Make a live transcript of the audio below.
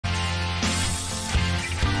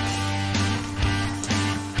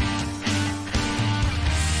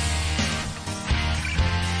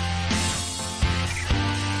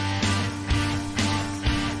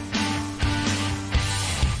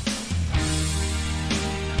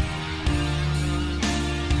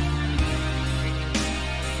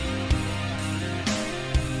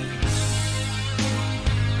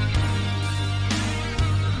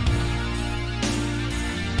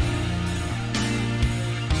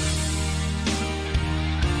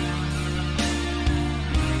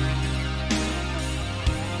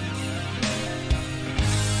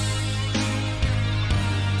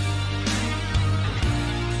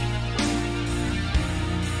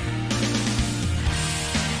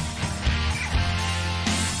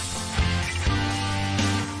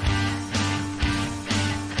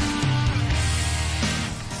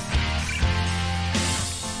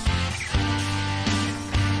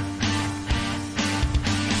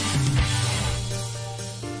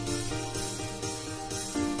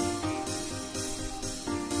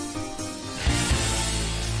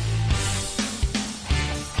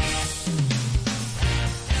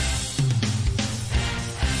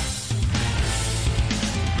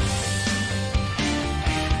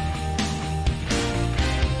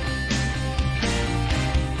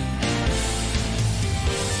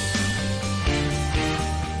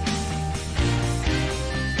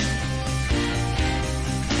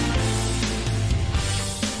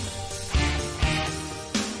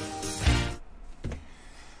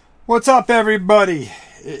What's up, everybody?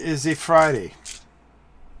 It is a Friday.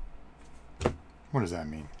 What does that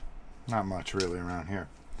mean? Not much, really, around here.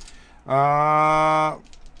 You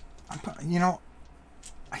know,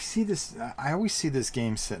 I see this. I always see this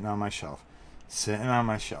game sitting on my shelf, sitting on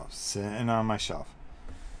my shelf, sitting on my shelf.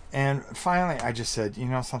 And finally, I just said, you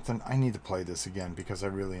know something? I need to play this again because I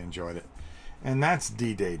really enjoyed it. And that's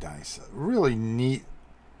D-Day Dice. Really neat,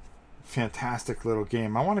 fantastic little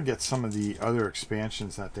game. I want to get some of the other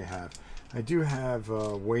expansions that they have. I do have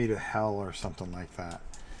Way to Hell or something like that.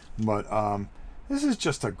 But this is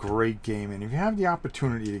just a great game. And if you have the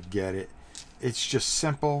opportunity to get it, it's just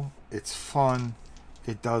simple. It's fun.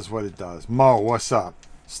 It does what it does. Mo, what's up?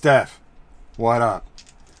 Steph, what up?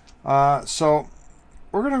 So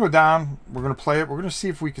we're going to go down. We're going to play it. We're going to see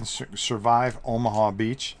if we can survive Omaha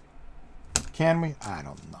Beach. Can we? I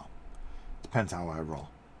don't know. Depends how I roll.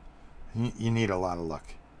 You need a lot of luck.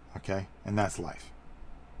 Okay? And that's life.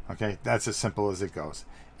 Okay? That's as simple as it goes.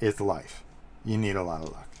 It's life. You need a lot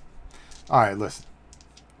of luck. Alright, listen.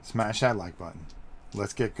 Smash that like button.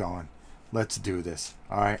 Let's get going. Let's do this.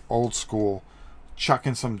 Alright? Old school.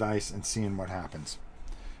 Chucking some dice and seeing what happens.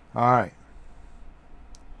 Alright.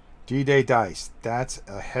 D-Day Dice. That's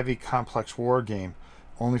a heavy, complex war game.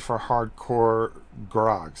 Only for hardcore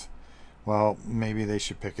grogs. Well, maybe they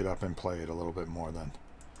should pick it up and play it a little bit more then.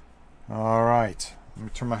 Alright. Let me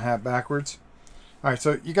turn my hat backwards. Alright,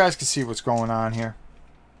 so you guys can see what's going on here.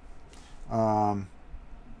 We're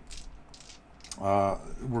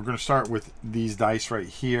going to start with these dice right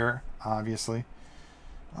here, obviously.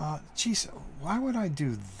 Geez, why would I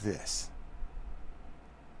do this?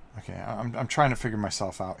 Okay, I'm trying to figure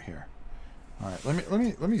myself out here. All right,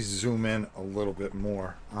 let me zoom in a little bit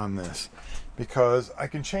more on this because I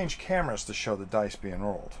can change cameras to show the dice being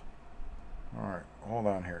rolled. All right, hold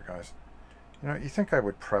on here, guys. You know, you think I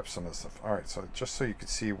would prep some of this stuff. All right, so just so you could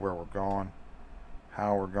see where we're going,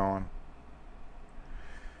 how we're going.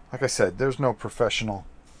 Like I said, there's nothing professional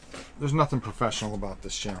about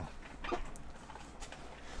this channel.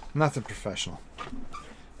 Nothing professional.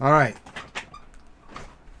 All right.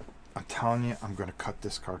 I'm telling you, I'm going to cut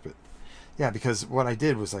this carpet. Yeah, because what I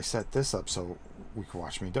did was I set this up so we could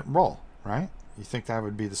watch me roll, right? You think that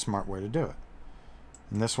would be the smart way to do it.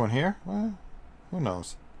 And this one here, well, who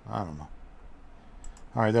knows? I don't know.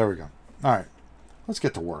 All right, there we go. All right, let's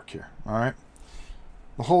get to work here, all right?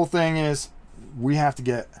 The whole thing is we have to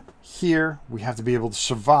get here. We have to be able to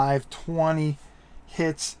survive 20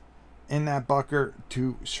 hits in that bucker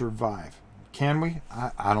to survive. Can we?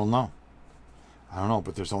 I don't know. I don't know,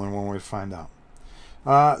 but there's only one way to find out.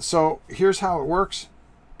 So here's how it works.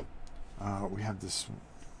 We have this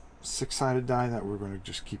 6-sided die that we're going to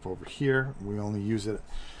just keep over here. We only use it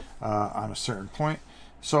on a certain point.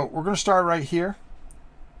 So we're going to start right here.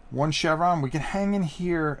 One chevron. We can hang in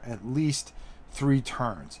here at least 3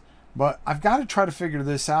 turns. But I've got to try to figure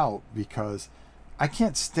this out because I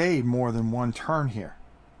can't stay more than 1 turn here.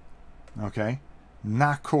 Okay?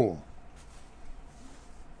 Not cool.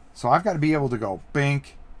 So I've got to be able to go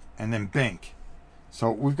bink and then bink.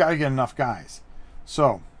 So we've got to get enough guys.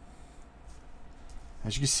 So,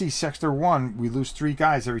 as you can see, Sector 1, we lose 3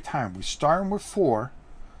 guys every time. We start with 4.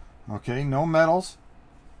 Okay, no medals.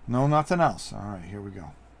 No nothing else. All right, here we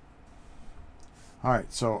go. All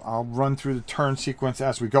right, so I'll run through the turn sequence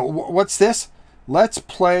as we go. What's this? Let's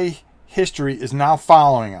Play History is now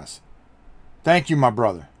following us. Thank you, my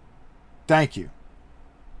brother. Thank you. You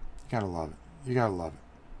gotta love it. You gotta love it.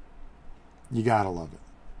 You gotta love it.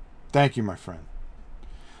 Thank you, my friend.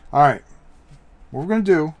 All right. What we're going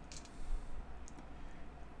to do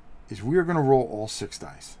is we are going to roll all 6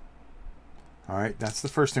 dice. All right. That's the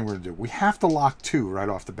first thing we're going to do. We have to lock 2 right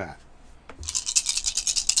off the bat.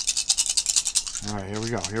 All right. Here we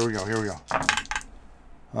go. Here we go. Here we go.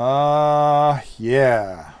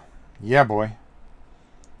 Yeah. Yeah, boy.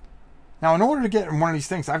 Now, in order to get in one of these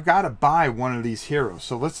things, I've got to buy one of these heroes.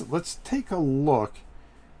 So let's take a look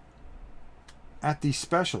at these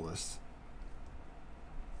specialists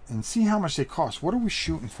and see how much they cost. What are we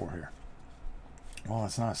shooting for here? Well,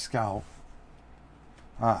 it's not a scout.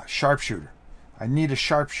 Sharpshooter. I need a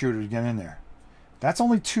sharpshooter to get in there. That's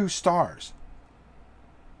only 2 stars.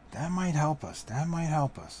 That might help us. That might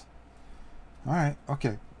help us. All right,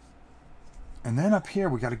 okay. And then up here,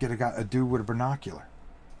 we got to get a dude with a binocular.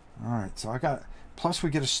 All right, so I got, plus we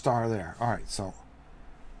get a star there. All right, so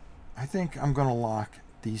I think I'm going to lock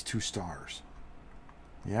these 2 stars.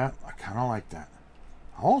 Yeah, I kind of like that.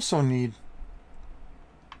 I also need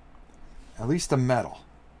at least a medal.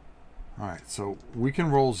 All right, so we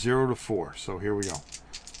can roll 0 to 4. So here we go.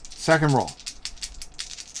 Second roll.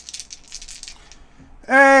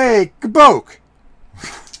 Hey, kaboke!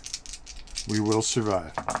 We will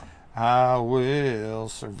survive. I will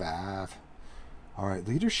survive. All right,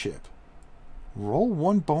 leadership. Roll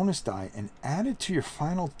 1 bonus die and add it to your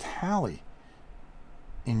final tally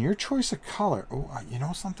in your choice of color. Oh, you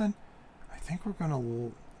know something? I think we're going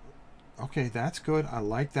to... Okay, that's good. I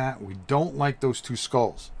like that. We don't like those 2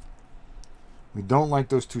 skulls. We don't like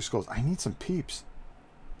those 2 skulls. I need some peeps.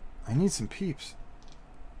 I need some peeps.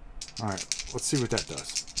 All right, let's see what that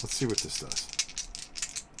does. Let's see what this does.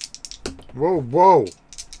 Whoa, whoa.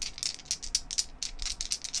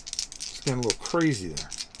 It's getting a little crazy there.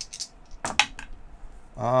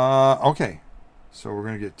 Okay. So we're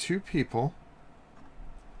going to get 2 people.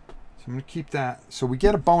 So I'm going to keep that. So we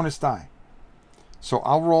get a bonus die. So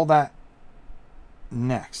I'll roll that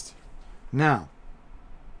next. Now,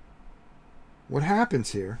 what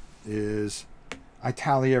happens here is I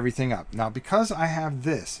tally everything up. Now, because I have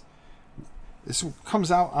this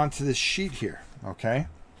comes out onto this sheet here, okay?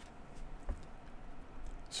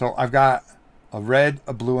 So I've got a red,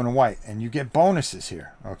 a blue, and a white, and you get bonuses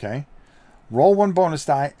here, okay? Roll 1 bonus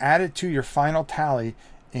die, add it to your final tally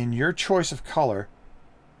in your choice of color.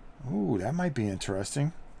 Ooh, that might be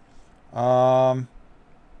interesting. May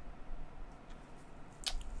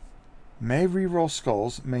reroll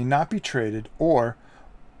skulls, may not be traded, or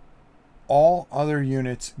all other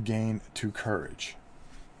units gain 2 courage.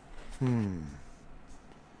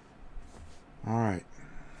 Alright.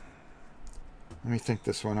 Let me think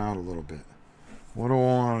this one out a little bit. What do I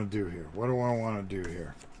want to do here? What do I want to do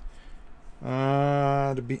here?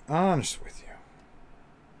 To be honest with you.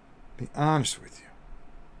 Be honest with you.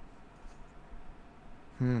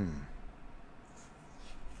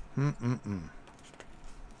 I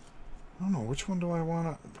don't know. Which one do I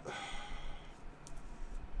want to...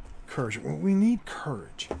 Courage. Well, we need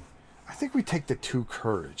courage. I think we take the 2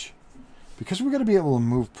 courage. Because we're going to be able to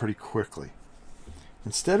move pretty quickly.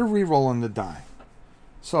 Instead of re-rolling the die.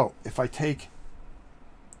 So, if I take...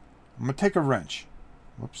 I'm going to take a wrench.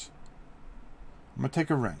 Whoops. I'm going to take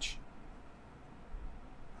a wrench.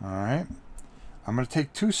 Alright. I'm going to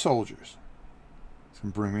take 2 soldiers. It's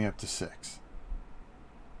going to bring me up to 6.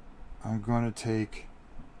 I'm going to take...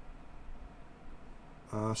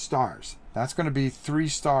 stars. That's going to be 3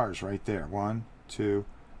 stars right there. 1, 2,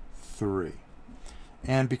 3.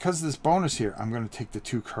 And because of this bonus here, I'm going to take the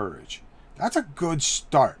 2 courage. That's a good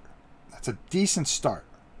start. That's a decent start.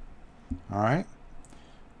 Alright.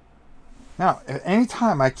 Now, at any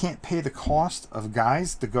time I can't pay the cost of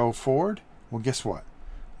guys to go forward, well, guess what?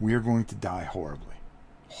 We are going to die horribly.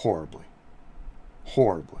 Horribly.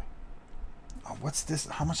 Horribly. Oh, what's this?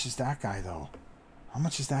 How much is that guy, though? How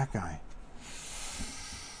much is that guy?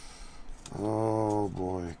 Oh,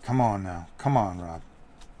 boy. Come on now. Come on, Rob.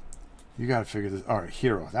 You got to figure this. All right,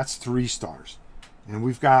 hero. That's 3 stars. And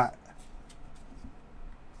we've got...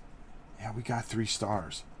 Yeah, we got 3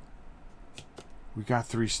 stars. We got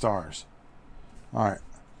 3 stars. All right.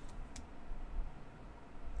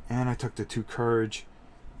 And I took the 2 courage.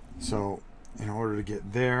 So, in order to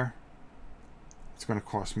get there, it's going to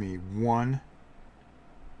cost me 1.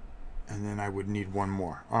 And then I would need 1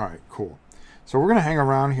 more. All right, cool. So we're going to hang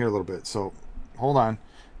around here a little bit. So hold on.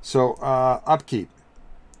 So upkeep.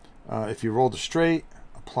 If you rolled a straight,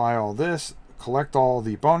 apply all this, collect all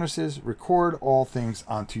the bonuses, record all things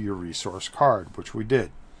onto your resource card, which we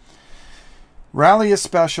did. Rally a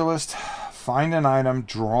specialist, find an item,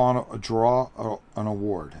 draw an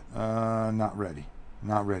award. Not ready.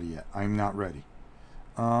 Not ready yet. I'm not ready.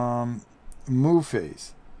 Move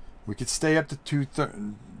phase. We could stay up to 2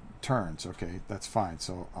 turns. Okay, that's fine.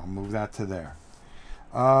 So I'll move that to there.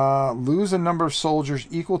 Lose a number of soldiers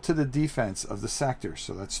equal to the defense of the sector.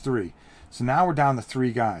 So that's 3. So now we're down to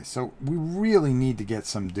 3 guys. So we really need to get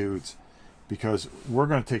some dudes because we're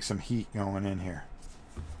going to take some heat going in here.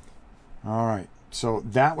 All right. So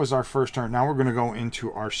that was our first turn. Now we're going to go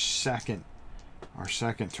into our second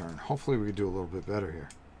turn. Hopefully we can do a little bit better here.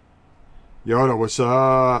 Yoda, what's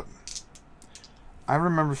up? I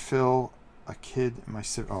remember Phil, a kid, my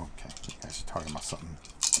sibling. Oh, okay. You guys are talking about something.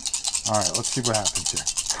 All right, let's see what happens here.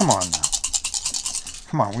 Come on now.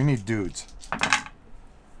 Come on, we need dudes.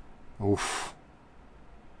 Oof.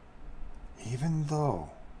 Even though.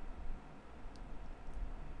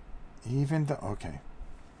 Okay.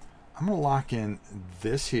 I'm going to lock in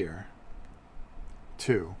this here,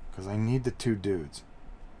 too, because I need the 2 dudes.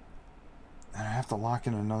 And I have to lock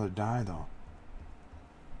in another die, though.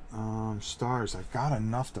 Stars. I've got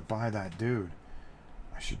enough to buy that dude.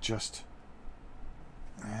 I should just...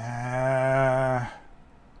 I've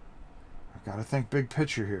got to think big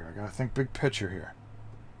picture here.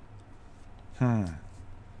 All right,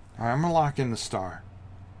 I'm going to lock in the star.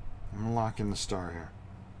 All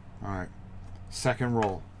right. Second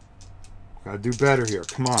roll. Gotta do better here.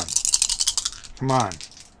 Come on. Come on.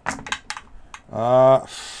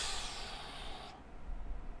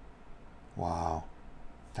 Wow.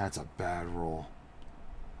 That's a bad roll.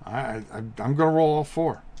 I'm gonna roll all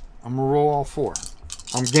four. I'm gonna roll all four.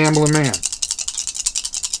 I'm gambling man.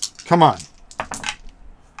 Come on.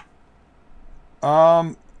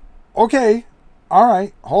 Okay. All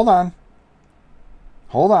right. Hold on.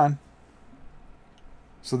 Hold on.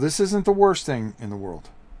 So this isn't the worst thing in the world.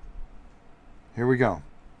 Here we go.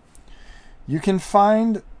 You can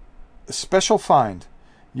find a special find.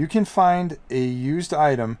 You can find a used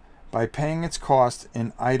item by paying its cost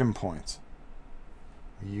in item points.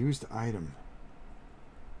 A used item.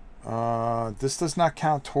 This does not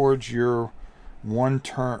count towards your one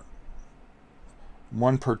per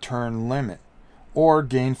turn limit. Or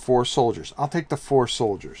gain 4 soldiers. I'll take the 4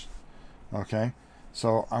 soldiers. Okay.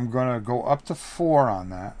 So I'm going to go up to 4 on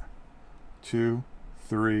that. 2,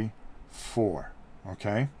 3, 4.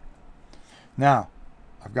 Okay. Now,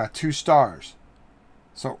 I've got 2 stars.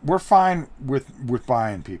 So we're fine with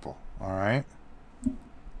buying people. All right.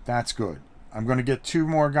 That's good. I'm going to get 2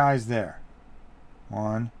 more guys there.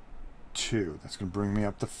 1, 2. That's going to bring me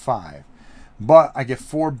up to 5. But I get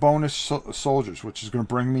 4 bonus soldiers, which is going to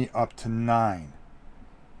bring me up to 9.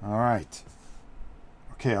 All right.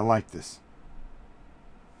 Okay, I like this.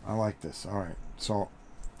 I like this. All right. So,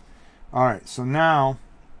 all right. So now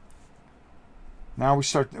we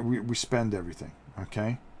start. We spend everything.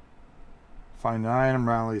 Okay. Find an item,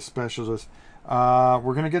 rally a specialist.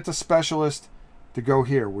 We're gonna get the specialist to go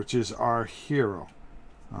here, which is our hero.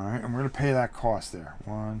 All right, and we're gonna pay that cost there.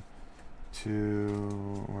 1,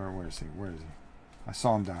 2. Where is he? Where is he? I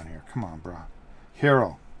saw him down here. Come on, bro.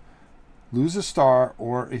 Hero. Lose a star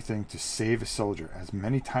or a thing to save a soldier as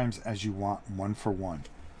many times as you want, 1 for 1.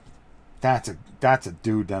 That's a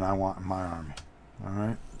dude that I want in my army. All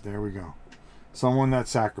right, there we go. Someone that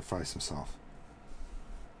sacrificed himself.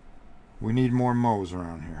 We need more Moes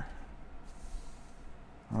around here.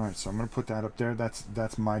 All right, so I'm gonna put that up there.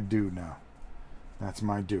 That's my dude now. That's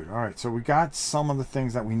my dude. All right, so we got some of the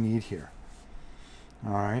things that we need here.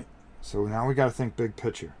 All right, so now we got to think big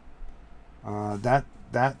picture.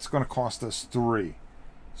 That's going to cost us 3.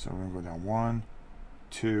 So we're going to go down 1,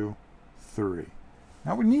 2, 3.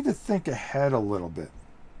 Now we need to think ahead a little bit.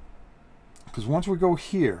 Because once we go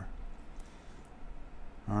here,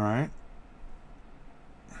 all right,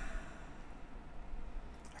 I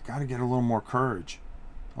got to get a little more courage.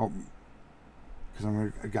 Oh, because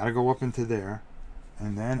I got to go up into there.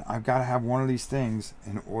 And then I've got to have one of these things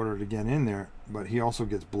in order to get in there. But he also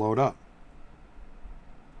gets blowed up.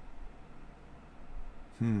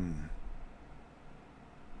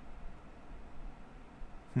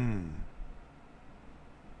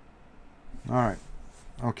 All right.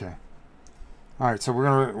 Okay. All right. So we're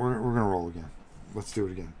gonna roll again. Let's do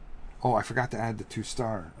it again. Oh, I forgot to add the 2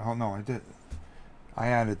 stars. Oh no, I did. I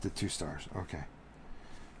added the 2 stars. Okay.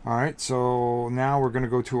 All right. So now we're gonna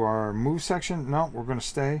go to our move section. No, we're gonna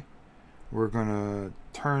stay. We're gonna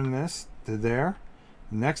turn this to there.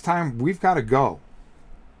 Next time we've got to go.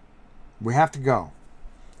 We have to go.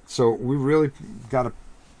 So we really got to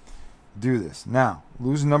do this. Now,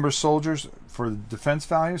 lose a number of soldiers for the defense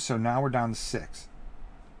value. So now we're down to 6.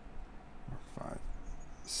 5,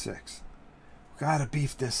 6. We got to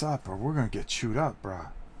beef this up or we're going to get chewed up, bro.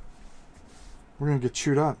 We're going to get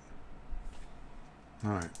chewed up.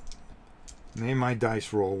 All right. May my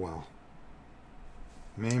dice roll well.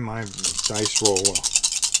 May my dice roll well.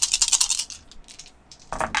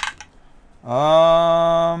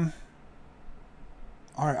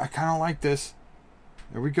 All right, I kind of like this.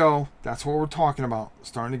 There we go. That's what we're talking about.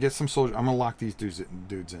 Starting to get some soldiers. I'm going to lock these dudes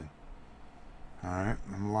in. All right,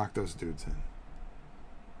 I'm going to lock those dudes in.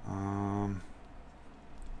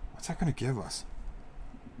 What's that going to give us?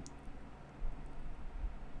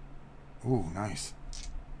 Ooh, nice.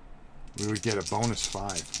 We would get a bonus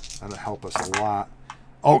 5. That'll help us a lot.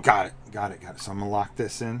 Oh, got it. Got it. So I'm going to lock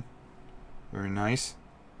this in. Very nice.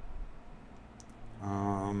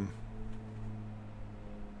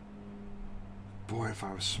 Boy, if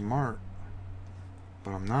I was smart.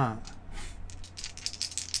 But I'm not.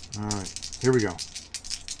 Alright, here we go.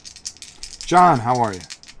 John, how are you?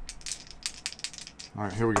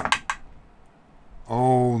 Alright, here we go.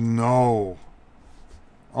 Oh, no.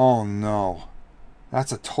 Oh, no.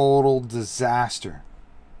 That's a total disaster.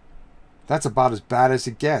 That's about as bad as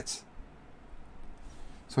it gets.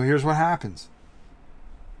 So here's what happens.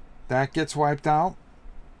 That gets wiped out.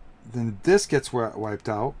 Then this gets wiped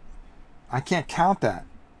out. I can't count that.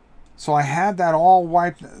 So I had that all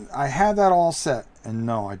wiped. I had that all set. And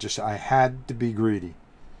no, I had to be greedy.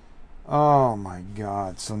 Oh my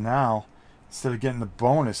god. So now, instead of getting the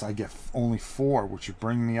bonus, I get only 4, which would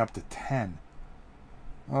bring me up to 10.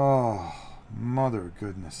 Oh, mother of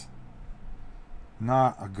goodness.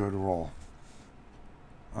 Not a good roll.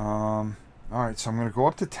 Alright, so I'm going to go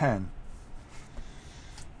up to 10.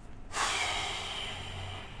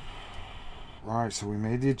 Alright, so we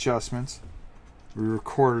made the adjustments. We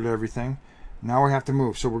recorded everything. Now we have to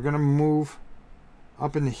move. So we're going to move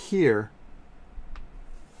up into here.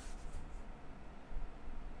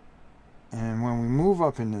 And when we move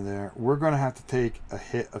up into there, we're going to have to take a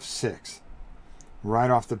hit of 6 right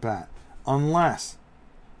off the bat. Unless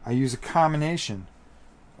I use a combination.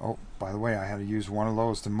 Oh, by the way, I had to use one of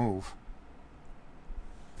those to move.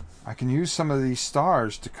 I can use some of these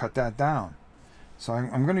stars to cut that down. So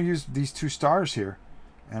I'm going to use these 2 stars here.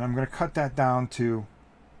 And I'm going to cut that down to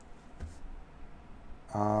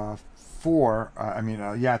 4.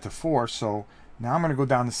 To 4. So now I'm going to go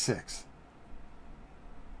down to 6.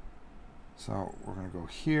 So we're going to go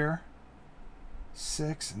here,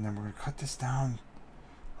 6, and then we're going to cut this down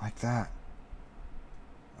like that.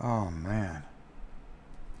 Oh, man.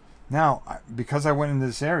 Now, because I went into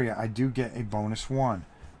this area, I do get a bonus 1.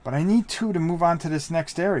 But I need 2 to move on to this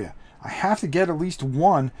next area. I have to get at least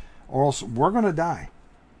 1, or else we're going to die.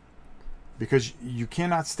 Because you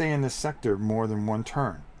cannot stay in this sector more than 1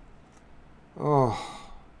 turn. Oh.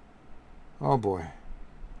 Oh, boy.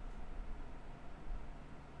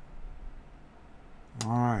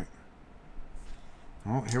 All right.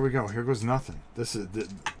 Oh, here we go. Here goes nothing. This is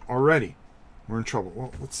already. We're in trouble.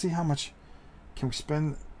 Well, let's see how much can we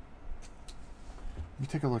spend. Let me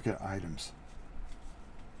take a look at items.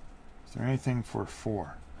 Is there anything for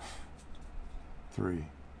 4? 3.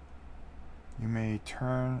 You may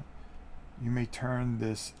turn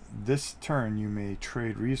this turn you may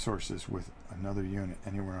trade resources with another unit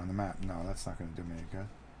anywhere on the map. No, that's not going to do me any good.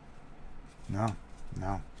 No.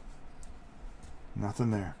 No.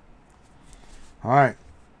 Nothing there. Alright.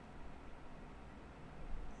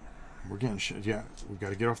 We're getting shit. Yeah, we got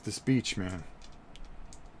to get off this beach, man.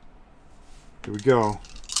 Here we go.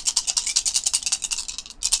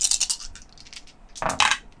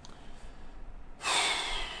 I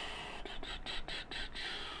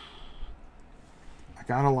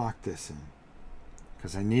got to lock this in.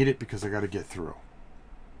 Because I need it, because I got to get through.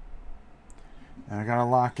 And I got to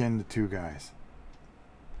lock in the 2 guys.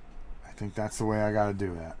 I think that's the way I got to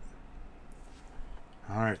do that.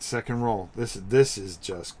 Alright, second roll. This is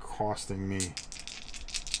just costing me.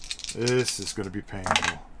 This is going to be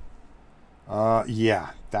painful.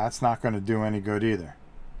 Yeah, that's not going to do any good either.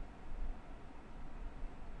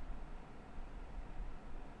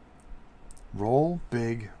 Roll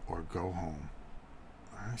big or go home.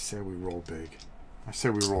 I say we roll big. I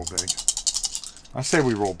say we roll big. I say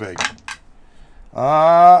we roll big.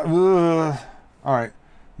 Alright.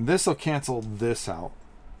 This will cancel this out.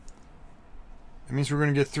 It means we're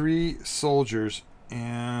going to get 3 soldiers.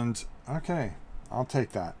 And, okay. I'll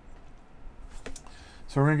take that.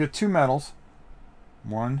 So we're going to get 2 medals.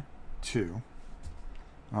 1, 2.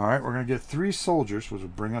 Alright, we're going to get 3 soldiers, which will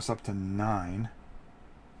bring us up to 9.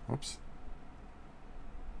 Whoops.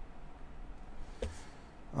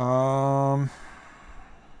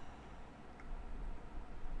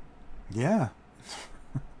 Yeah.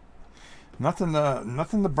 nothing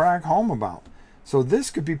to brag home about. So this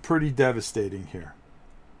could be pretty devastating here.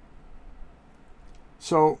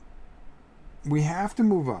 So we have to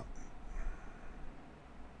move up.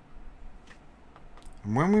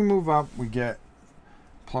 And when we move up, we get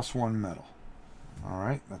 +1 medal. All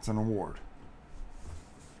right, that's an award.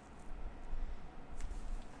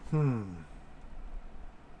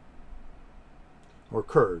 Or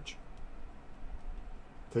courage.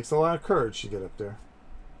 Takes a lot of courage to get up there.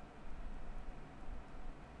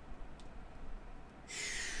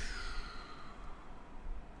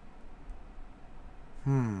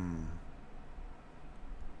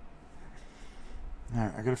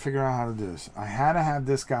 Alright, I gotta figure out how to do this. I had to have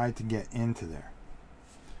this guy to get into there.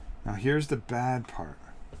 Now here's the bad part.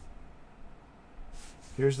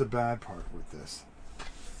 Here's the bad part with this.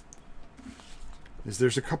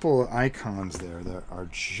 There's a couple of icons there that are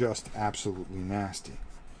just absolutely nasty.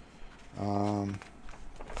 I want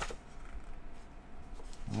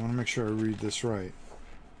to make sure I read this right,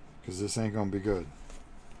 because this ain't going to be good.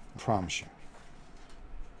 I promise you.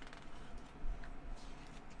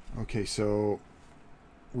 Okay, so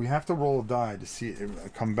we have to roll a die to see,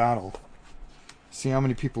 come battle, see how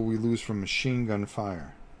many people we lose from machine gun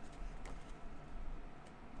fire.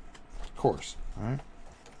 Of course, alright?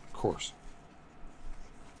 Of course.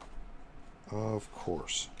 Of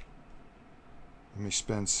course. Let me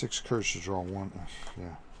spend 6 courage to draw 1.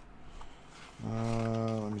 Yeah.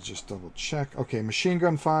 Let me just double check. Okay, machine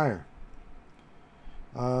gun fire.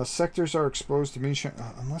 Sectors are exposed to machine...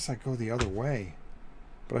 unless I go the other way.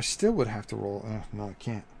 But I still would have to roll... no, I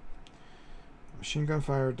can't. Machine gun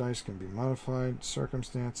fire dice can be modified.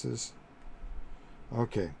 Circumstances.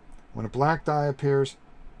 Okay. When a black die appears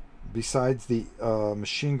besides the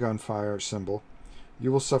machine gun fire symbol,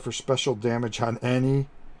 you will suffer special damage on any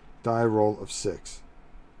die roll of 6.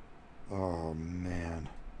 Oh, man.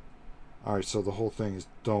 Alright, so the whole thing is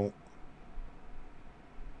don't...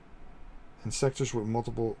 And sectors with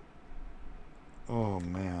multiple... Oh,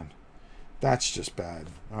 man. That's just bad.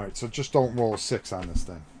 Alright, so just don't roll a 6 on this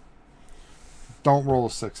thing. Don't roll a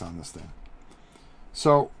 6 on this thing.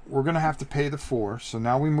 So, we're going to have to pay the 4. So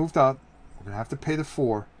now we moved up. We're going to have to pay the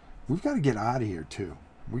 4. We've got to get out of here, too.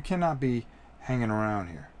 We cannot be hanging around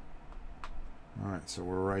here. Alright, so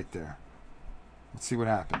we're right there. Let's see what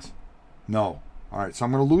happens. No. Alright, so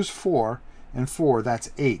I'm going to lose 4. And 4,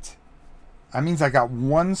 that's 8. That means I got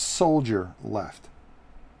 1 soldier left.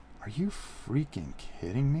 Are you freaking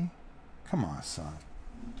kidding me? Come on, son.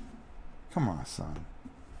 Come on, son.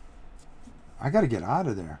 I got to get out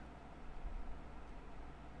of there.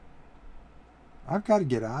 I've got to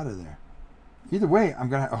get out of there. Either way, I'm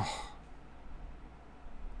going to... Oh.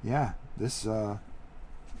 Yeah, this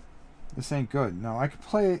ain't good. No, I could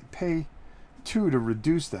pay 2 to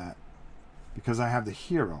reduce that because I have the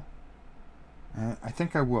hero. And I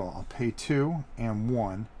think I will. I'll pay 2 and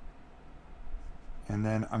 1. And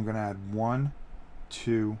then I'm going to add 1,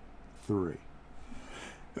 2, 3.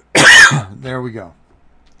 There we go.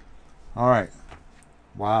 All right.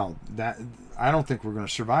 Wow. I don't think we're going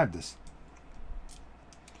to survive this.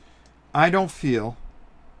 I don't feel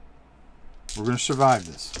we're going to survive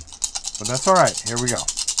this. But that's all right. Here we go.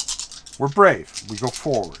 We're brave. We go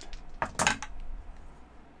forward.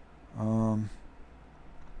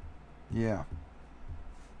 Yeah.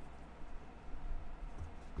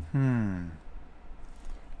 Well,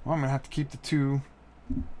 I'm going to have to keep the 2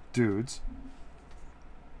 dudes.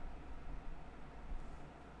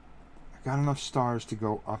 I got enough stars to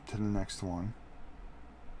go up to the next one.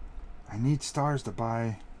 I need stars to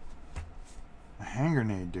buy a hand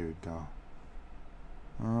grenade dude, though.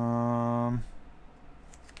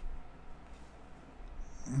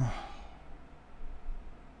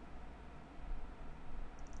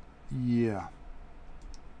 Yeah.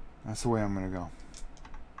 That's the way I'm going to go.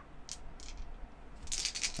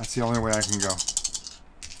 That's the only way I can go.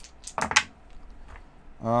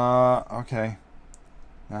 Okay.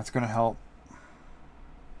 That's going to help.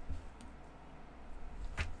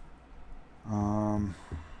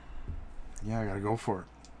 Yeah, I got to go for it.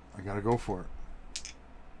 I got to go for it.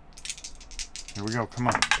 Here we go. Come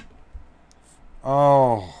on.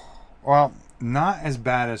 Oh. Well, not as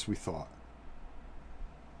bad as we thought.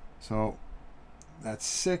 So, that's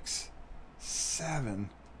 6, 7,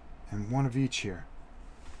 and 1 of each here.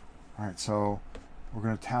 Alright, so we're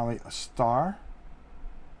going to tally a star,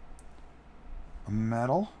 a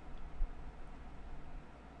medal,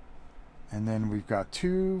 and then we've got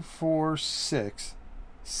 2, 4, 6,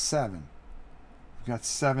 7. We've got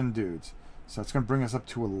 7 dudes. So it's going to bring us up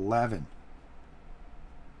to 11.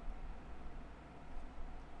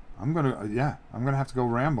 I'm going to have to go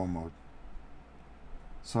Rambo mode.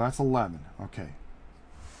 So that's 11. Okay.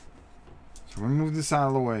 So we're going to move this out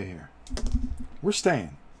of the way here. We're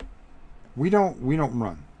staying. We don't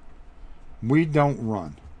run. We don't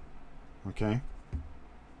run. Okay?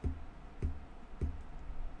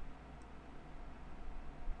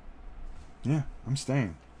 Yeah, I'm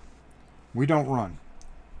staying. We don't run.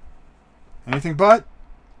 Anything but?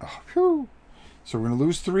 Oh, phew. So we're going to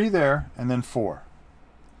lose 3 there and then 4.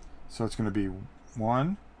 So it's going to be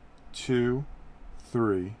 1, 2,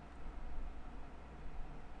 3,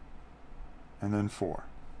 and then 4.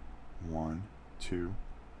 1, 2,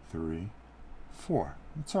 3, 4.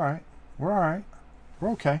 It's all right. We're all right.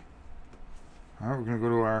 We're okay. All right, we're going to go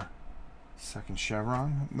to our second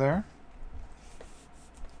chevron there.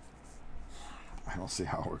 I don't see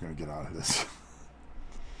how we're going to get out of this.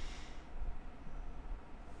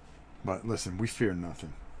 But listen, we fear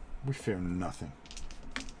nothing. We fear nothing.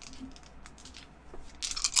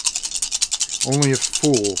 Only a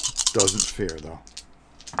fool doesn't fear, though.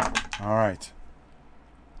 All right.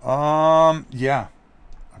 Yeah.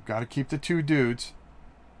 I've got to keep the 2 dudes.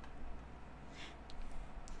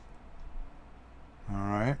 All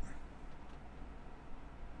right.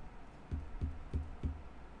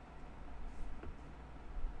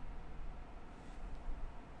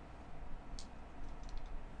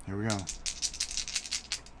 Here we go.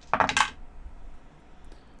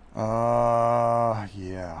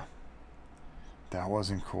 Yeah. That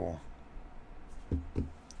wasn't cool.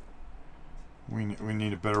 We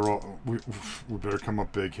need a better roll. We better come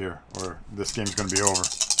up big here, or this game's going to be over.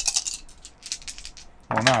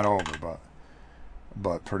 Well, not over,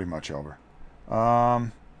 but pretty much over. All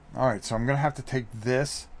right, so I'm going to have to take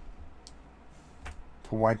this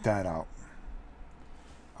to wipe that out.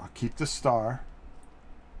 I'll keep the star,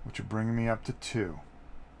 which will bring me up to 2.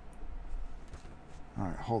 All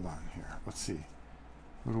right, hold on here. Let's see.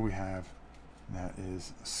 Who do we have? That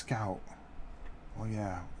is Scout. Oh,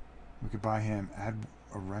 yeah. We could buy him. Add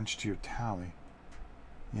a wrench to your tally.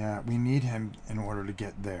 Yeah, we need him in order to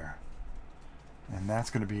get there. And that's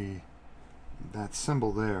going to be that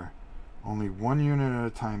symbol there. Only 1 unit at a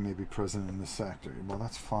time may be present in this sector. Well,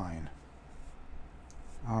 that's fine.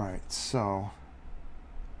 Alright, so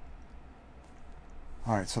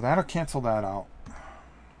that'll cancel that out.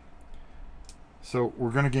 So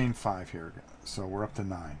we're going to gain 5 here. So we're up to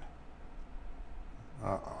 9.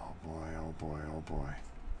 Oh boy, oh boy, oh boy.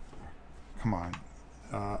 Come on.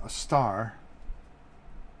 A star,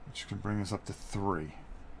 which can bring us up to 3.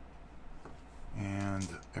 And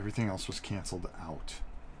everything else was canceled out.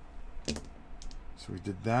 So we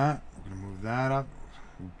did that. We're going to move that up.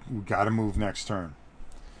 We got to move next turn,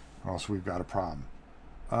 or else we've got a problem.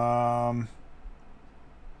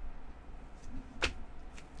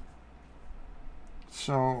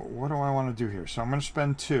 So what do I want to do here? So I'm going to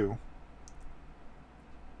spend 2.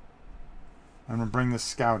 I'm going to bring this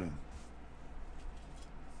scout in,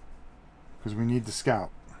 because we need the scout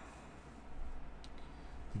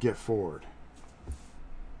to get forward.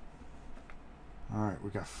 Alright, we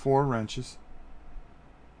got 4 wrenches.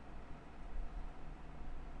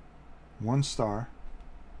 1 star.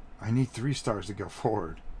 I need 3 stars to go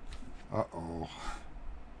forward. Uh-oh.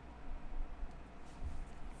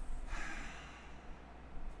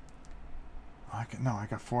 I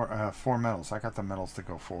got 4 metals. I got the metals to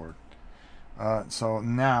go forward. So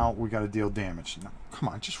now we got to deal damage. No, come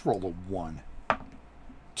on, just roll a 1.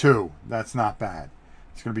 2. That's not bad.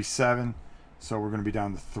 It's going to be 7, so we're going to be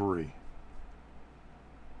down to 3.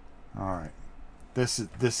 All right. This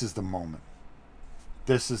is the moment.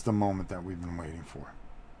 This is the moment that we've been waiting for.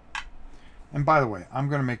 And by the way, I'm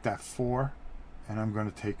going to make that 4, and I'm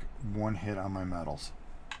going to take 1 hit on my metals.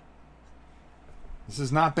 This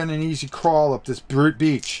has not been an easy crawl up this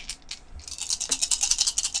beach.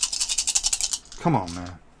 Come on,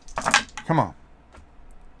 man. Come on.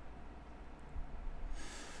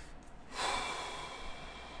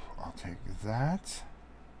 I'll take that.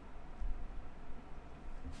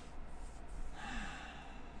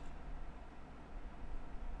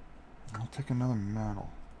 I'll take another metal.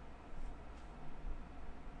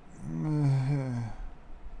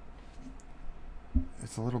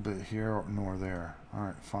 It's a little bit here nor there.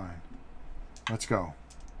 Alright, fine. Let's go.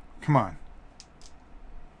 Come on.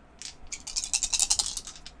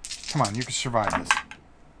 Come on, you can survive this.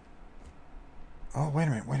 Oh, wait a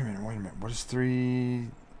minute. What is 3?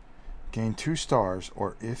 Gain 2 stars,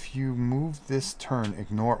 or if you move this turn,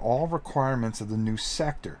 ignore all requirements of the new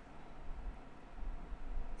sector.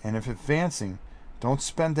 And if advancing, don't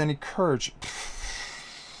spend any courage.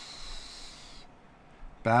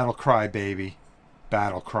 Battle cry, baby.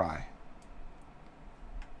 Battle cry.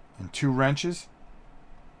 And 2 wrenches.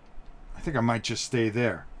 I think I might just stay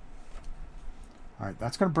there. Alright,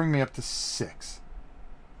 that's going to bring me up to 6.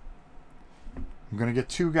 I'm going to get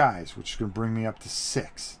 2 guys, which is going to bring me up to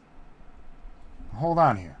 6. Hold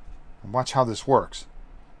on here. And watch how this works.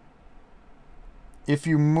 If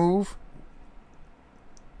you move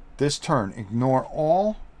this turn, ignore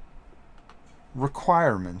all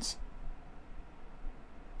requirements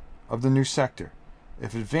of the new sector.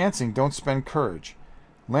 If advancing, don't spend courage.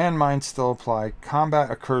 Landmines still apply.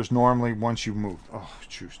 Combat occurs normally once you move. Oh,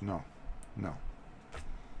 choose. No. No.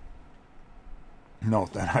 No,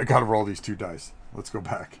 then I gotta roll these 2 dice. Let's go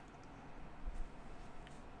back.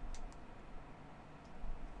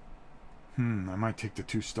 I might take the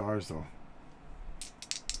 2 stars, though.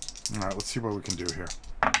 Alright, let's see what we can do here.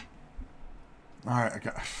 Alright, I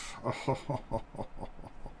got...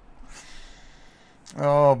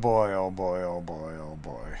 Oh boy, oh boy, oh boy, oh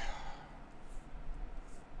boy.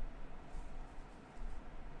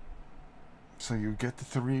 So you get the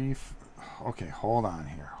 3... Okay, hold on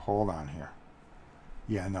here. Hold on here.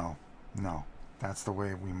 Yeah, no. No. That's the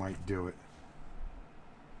way we might do it.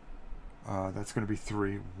 That's going to be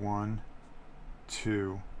 3. 1,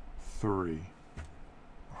 2, 3.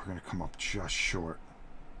 We're going to come up just short.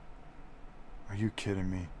 Are you kidding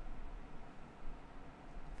me?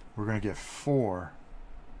 We're going to get 4.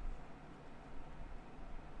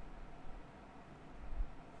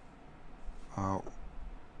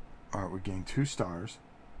 Alright, we gain 2 stars.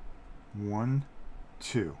 1,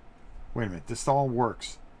 2. Wait a minute. This all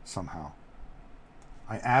works somehow.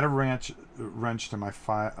 I add a wrench to my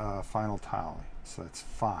final tally. So that's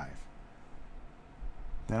 5.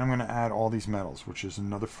 Then I'm going to add all these metals, which is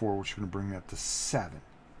another 4, which is going to bring me up to 7.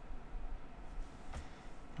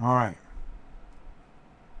 All right.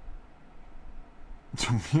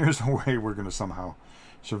 So here's the way we're going to somehow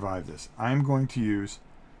survive this. I'm going to use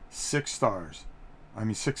 6 metals.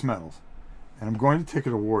 And I'm going to take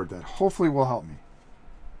an award that hopefully will help me.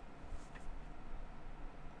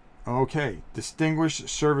 Okay. Distinguished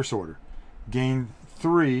Service Order. Gain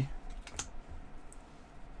 3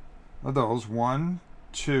 of those. 1,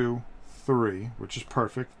 2, 3, which is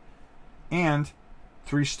perfect. And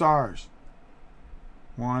 3 stars.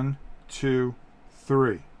 1, 2,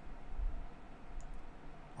 3.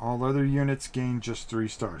 All other units gain just 3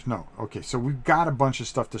 stars. No. Okay, so we've got a bunch of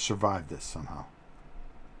stuff to survive this somehow.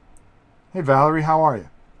 Hey, Valerie, how are you?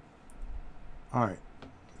 All right.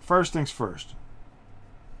 First things first.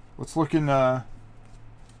 Let's look in the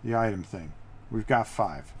item thing. We've got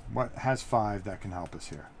 5. What has 5 that can help us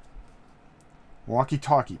here?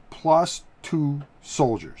 Walkie-talkie. Plus 2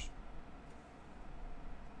 soldiers.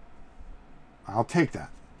 I'll take that.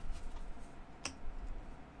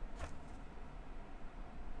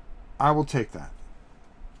 I will take that.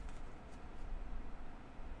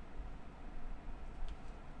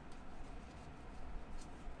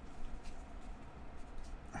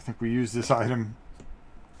 I think we use this item.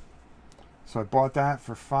 So I bought that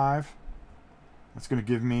for 5. That's going to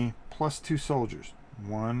give me plus 2 soldiers.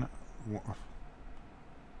 1, I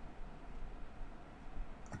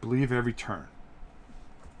believe every turn.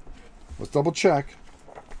 Let's double check.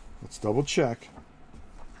 Let's double check.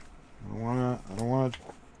 I don't wanna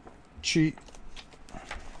cheat.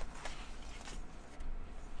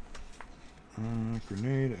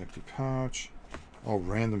 Grenade, empty pouch. Oh,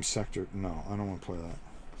 random sector. No, I don't want to play that.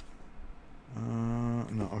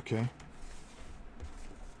 No, okay.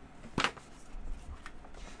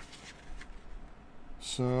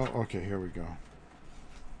 So, okay, here we go.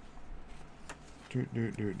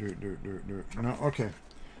 No, okay.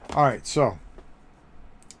 Alright, so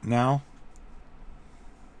now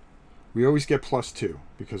we always get plus 2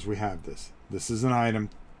 because we have this. This is an item.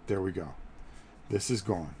 There we go. This is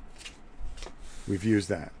gone. We've used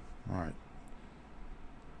that. Alright.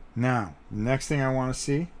 Now, the next thing I want to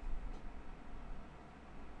see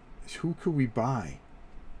is who could we buy?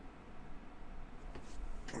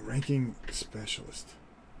 A ranking specialist.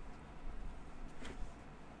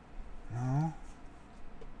 No.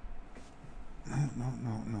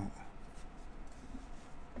 No.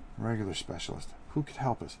 Regular specialist. Who could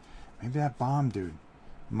help us? Maybe that bomb dude.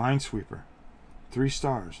 Minesweeper. 3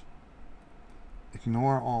 stars.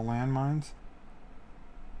 Ignore all landmines.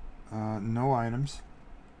 No items.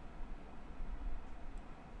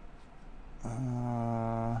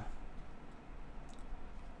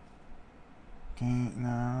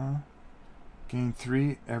 Gain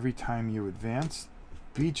 3 every time you advance.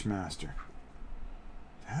 Beachmaster.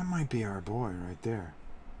 That might be our boy right there.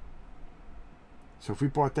 So if we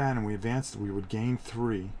bought that and we advanced, we would gain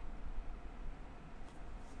 3.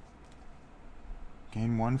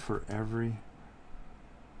 Gain 1 for every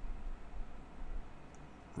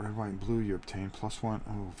red, white, and blue you obtain. Plus 1.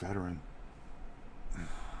 Oh, veteran.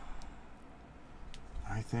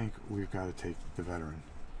 I think we've got to take the veteran.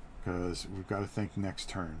 Because we've got to think next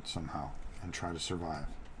turn somehow. And try to survive.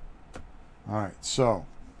 Alright, so.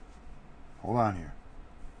 Hold on here.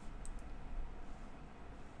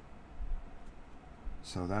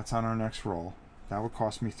 So that's on our next roll. That would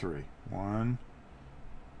cost me 3. 1,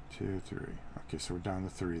 2, 3. Okay, so we're down to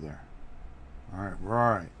 3 there. Alright, we're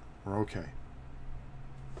alright. We're okay.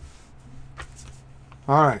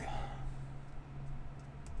 Alright.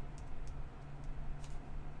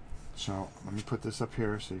 So let me put this up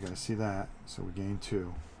here so you guys see that. So we gain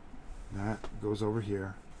 2. That goes over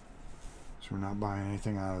here. So we're not buying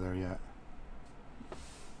anything out of there yet.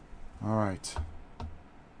 Alright.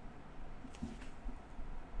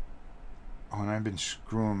 Oh, and I've been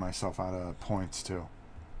screwing myself out of points too.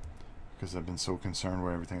 Because I've been so concerned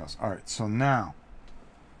with everything else. Alright, so now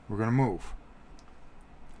we're going to move.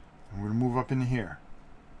 And we're going to move up into here.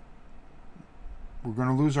 We're going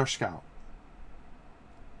to lose our scout.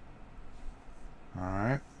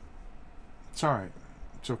 Alright. It's alright.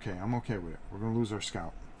 It's okay. I'm okay with it. We're going to lose our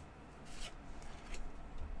scout.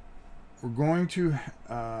 We're going to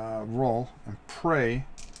roll and pray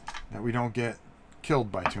that we don't get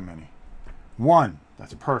killed by too many. 1.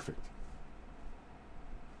 That's perfect.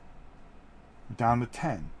 Down to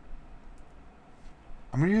 10.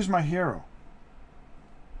 I'm going to use my hero.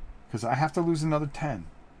 Because I have to lose another 10.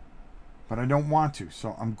 But I don't want to.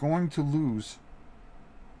 So I'm going to lose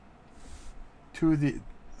two of the...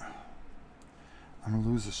 I'm going to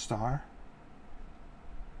lose a star.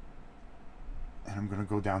 And I'm going to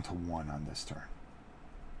go down to 1 on this turn.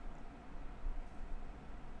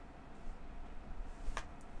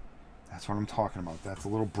 That's what I'm talking about. That's a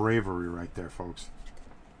little bravery right there, folks.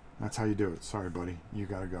 That's how you do it. Sorry, buddy. You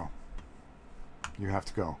got to go. You have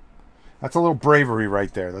to go. That's a little bravery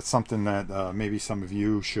right there. That's something that maybe some of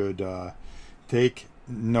you should take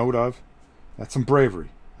note of. That's some bravery.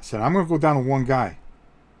 I said, I'm going to go down to 1 guy.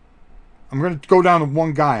 I'm going to go down to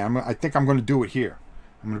 1 guy. I think I'm going to do it here.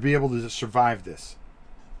 I'm going to be able to survive this.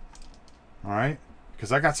 All right?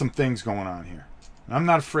 Because I got some things going on here. And I'm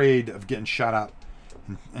not afraid of getting shot out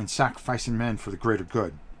and sacrificing men for the greater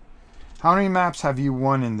good. How many maps have you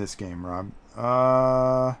won in this game, Rob?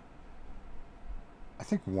 I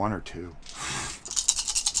think 1 or 2.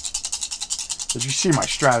 As you see, my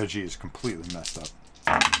strategy is completely messed up.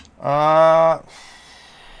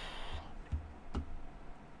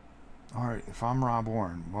 Alright, if I'm Rob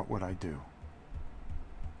Warren, what would I do?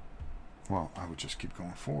 Well, I would just keep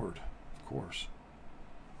going forward, of course.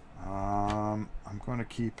 I'm going to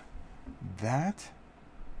keep that.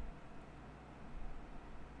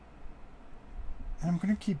 And I'm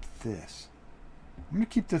going to keep this. I'm going to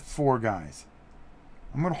keep the 4 guys.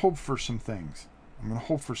 I'm going to hope for some things. I'm going to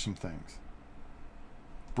hope for some things.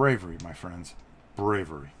 Bravery, my friends.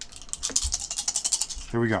 Bravery.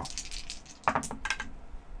 Here we go.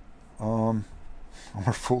 Or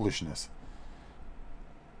foolishness.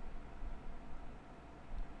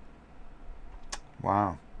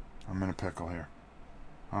 Wow. I'm in a pickle here.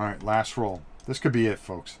 Alright, last roll. This could be it,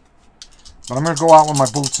 folks. But I'm going to go out with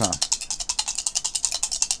my boots on.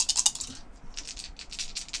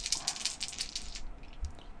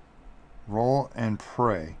 Roll and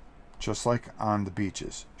pray, just like on the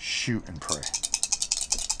beaches. Shoot and pray.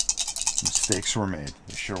 Mistakes were made.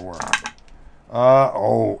 They sure were.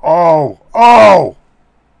 Oh! All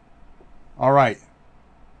right.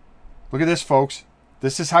 Look at this, folks.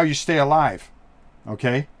 This is how you stay alive.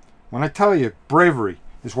 Okay? When I tell you bravery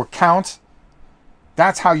is what counts,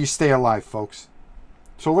 that's how you stay alive, folks.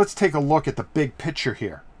 So let's take a look at the big picture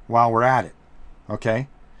here while we're at it. Okay?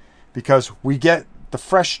 Because we get the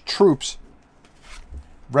fresh troops,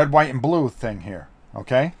 red, white, and blue thing here.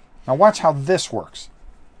 Okay? Now watch how this works.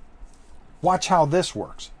 Watch how this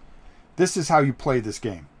works. This is how you play this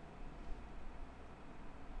game.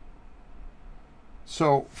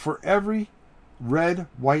 So for every red,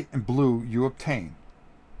 white, and blue you obtain,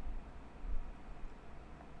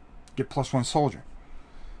 get +1 soldier.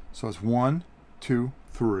 So it's 1, 2,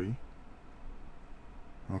 3.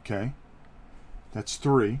 Okay. That's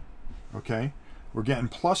 3. Okay. We're getting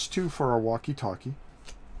 +2 for our walkie-talkie.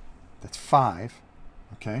 That's 5.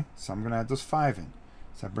 Okay. So I'm going to add those 5 in.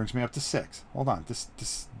 So that brings me up to 6. Hold on.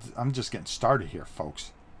 I'm just getting started here,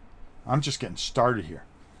 folks. I'm just getting started here.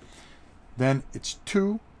 Then it's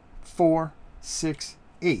 2, 4, 6,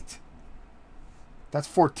 8. That's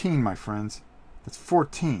 14, my friends. That's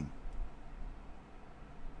 14.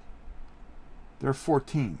 There are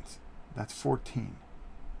 14s. That's 14.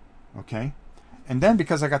 Okay? And then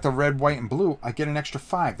because I got the red, white, and blue, I get an extra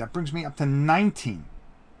 5. That brings me up to 19.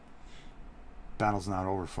 Battle's not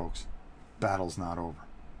over, folks. Battle's not over.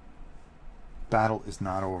 Battle is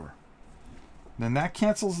not over. Then that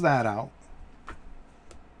cancels that out.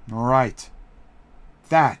 All right.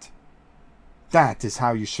 That is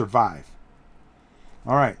how you survive.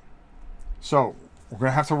 All right. So we're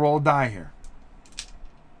going to have to roll a die here.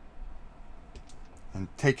 And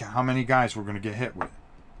take how many guys we're going to get hit with.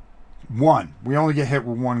 1. We only get hit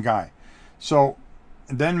with 1 guy. So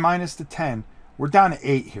then minus the 10. We're down to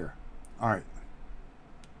 8 here. All right.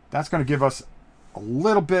 That's going to give us a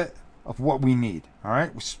little bit of what we need. All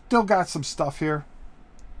right. We still got some stuff here.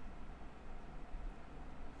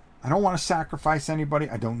 I don't want to sacrifice anybody.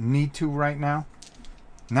 I don't need to right now.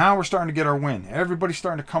 Now we're starting to get our win. Everybody's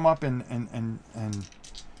starting to come up and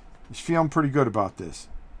is feeling pretty good about this.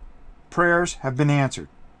 Prayers have been answered.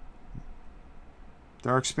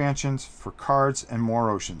 There are expansions for cards and more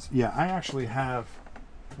oceans. Yeah, I actually have...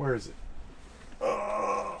 Where is it?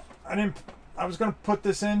 I was going to put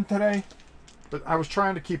this in today, but I was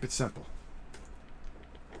trying to keep it simple.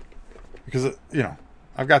 Because, you know,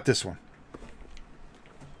 I've got this one.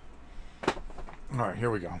 All right,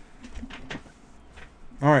 here we go.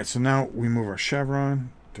 All right, so now we move our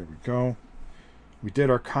chevron. There we go. We did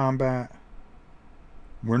our combat.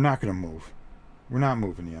 We're not going to move. We're not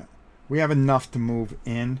moving yet. We have enough to move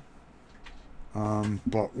in,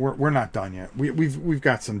 but we're not done yet. We've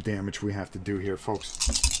got some damage we have to do here, folks.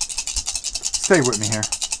 Stay with me here.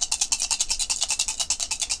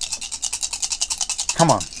 Come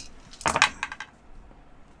on.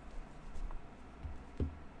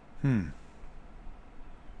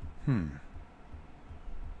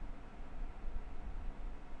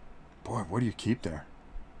 Boy, what do you keep there?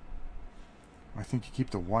 I think you keep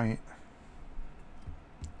the white.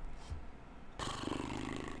 I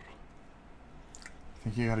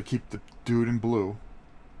think you got to keep the dude in blue.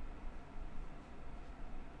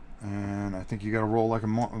 And I think you got to roll like a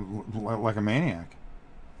maniac.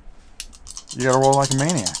 You got to roll like a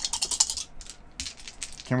maniac.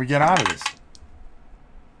 Can we get out of this?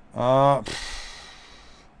 All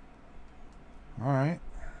right.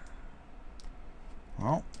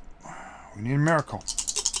 Well, we need a miracle.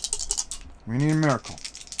 We need a miracle.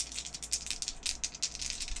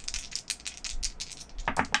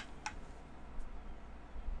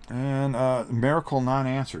 And miracle not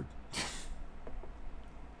answered.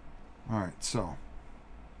 All right, so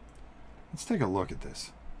let's take a look at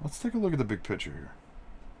this. Let's take a look at the big picture here.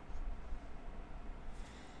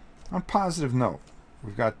 On a positive note,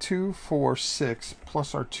 we've got 2, 4, 6,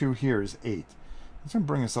 plus our 2 here is 8. That's going to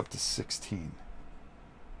bring us up to 16.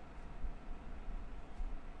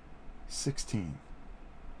 16.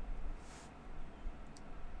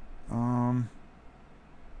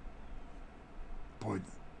 Boy,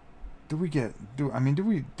 do we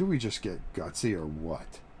just get gutsy or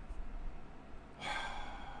what?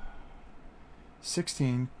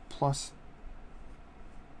 16 plus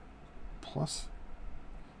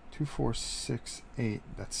 2, 4, 6, 8.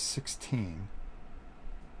 That's 16.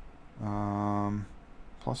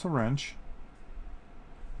 Plus a wrench.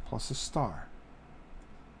 Plus a star.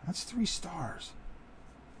 That's 3 stars.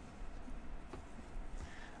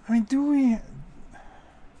 I mean, do we...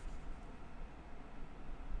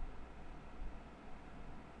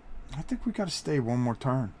 I think we got to stay one more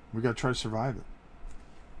turn. We got to try to survive it.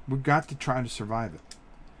 We got to try to survive it.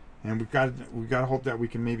 And we got to hope that we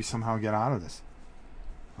can maybe somehow get out of this.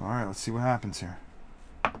 All right, let's see what happens here.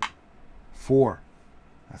 4.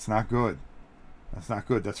 That's not good. That's not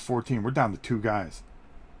good. That's 14. We're down to 2 guys.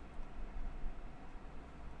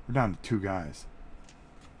 We're down to 2 guys.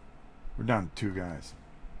 We're down to 2 guys.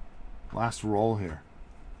 Last roll here.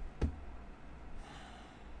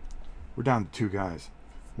 We're down to 2 guys.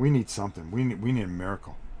 We need something. We need a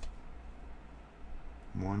miracle.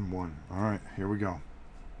 1, 1. All right, here we go.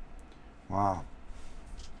 Wow.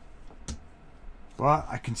 But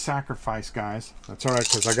I can sacrifice, guys. That's all right,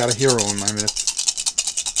 because I got a hero in my midst.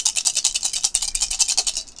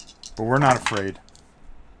 But we're not afraid.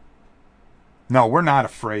 No, we're not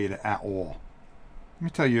afraid at all. Let me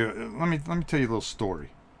tell you. Let me tell you a little story.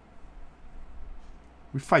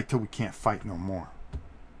 We fight till we can't fight no more.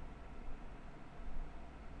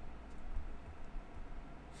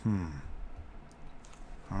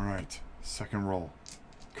 All right, second roll.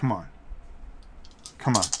 Come on.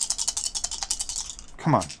 Come on.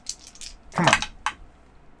 Come on. Come on.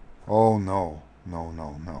 Oh no. No,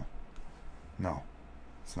 no, no. No.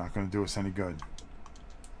 It's not going to do us any good.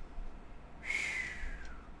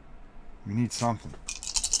 We need something.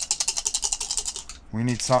 We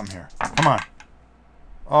need something here. Come on.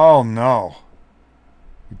 Oh no.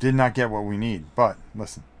 We did not get what we need. But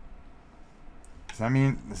listen. Does that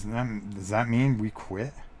mean we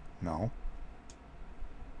quit? No.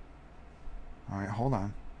 All right, hold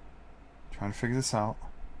on. Trying to figure this out.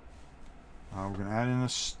 We're going to add in a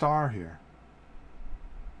star here.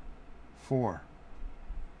 4.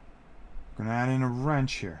 We're going to add in a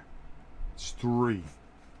wrench here. It's 3.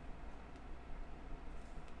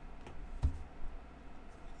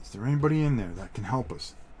 Is there anybody in there that can help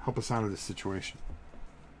us? Help us out of this situation.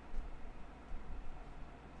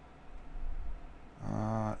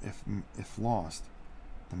 If lost,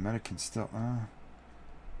 the medic can still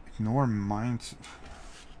ignore mind.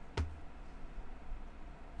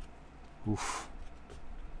 Oof.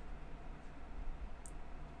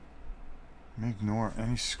 Ignore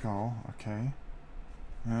any skull. Okay.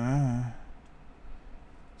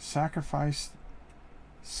 Sacrifice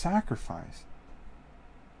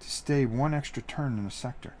to stay 1 extra turn in the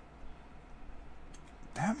sector.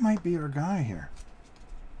 That might be our guy here.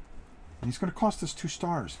 And he's going to cost us 2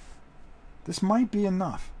 stars. This might be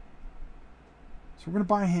enough. So we're going to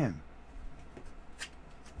buy him.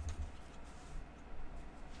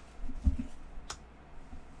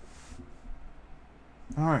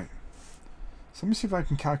 Alright. So let me see if I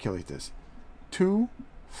can calculate this. 2,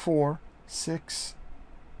 4, 6.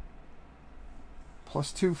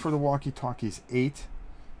 Plus 2 for the walkie-talkie is 8.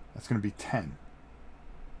 That's going to be 10.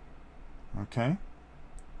 Okay.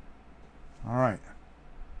 Alright.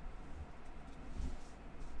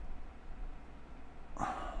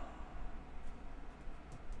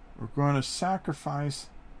 we're going to sacrifice.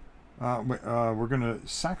 We're going to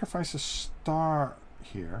sacrifice a star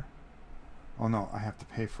here. Oh no, I have to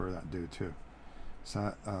pay for that dude too. So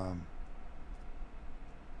that,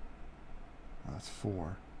 that's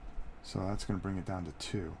 4. So that's going to bring it down to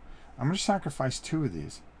 2. I'm going to sacrifice 2 of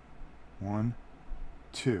these. 1,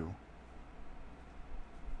 2.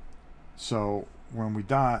 So when we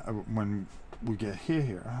die, when we get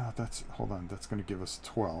here, that's, hold on, that's going to give us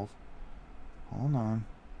 12. Hold on.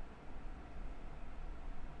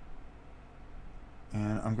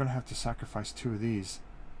 And I'm going to have to sacrifice 2 of these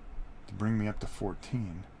to bring me up to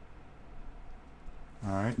 14.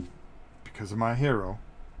 Alright, because of my hero.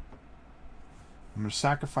 I'm going to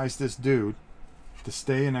sacrifice this dude to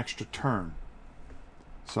stay an extra turn.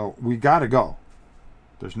 So we got to go.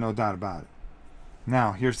 There's no doubt about it.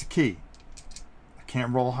 Now, here's the key. I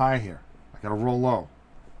can't roll high here. I got to roll low.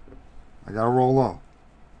 I got to roll low.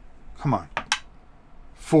 Come on.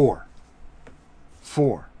 4.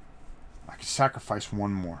 4. I can sacrifice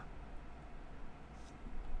 1 more.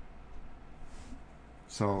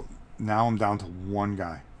 So now I'm down to 1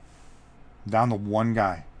 guy. I'm down to 1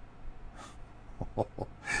 guy.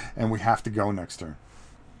 And we have to go next turn.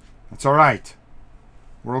 That's all right.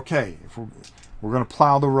 We're okay. If we're going to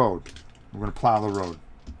plow the road. We're going to plow the road.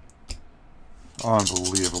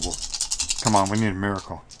 Unbelievable. Come on, we need a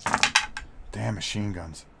miracle. Damn, machine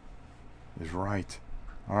guns is right.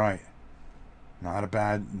 All right. Not a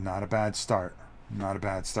bad start. Not a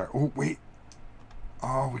bad start. Oh, wait.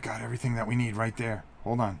 Oh, we got everything that we need right there.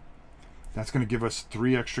 Hold on. That's going to give us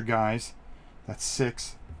 3 extra guys. That's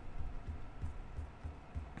 6.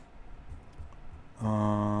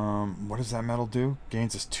 What does that metal do?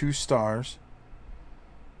 Gains us 2 stars.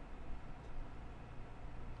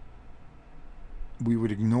 We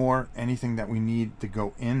would ignore anything that we need to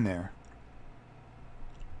go in there.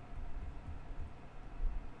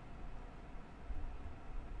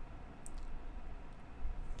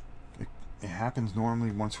 It happens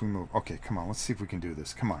normally once we move. Okay, come on. Let's see if we can do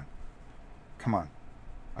this. Come on. Come on.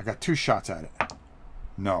 I got 2 shots at it.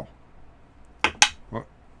 No. What?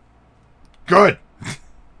 Good!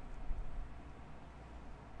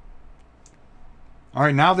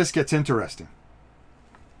 Alright, now this gets interesting.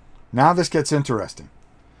 Now this gets interesting.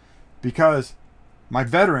 Because my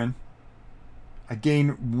veteran, I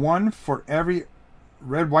gain 1 for every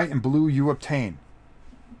red, white, and blue you obtain.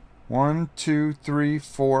 1, 2, 3,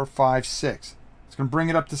 4, 5, 6. It's going to bring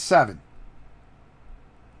it up to 7.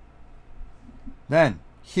 Then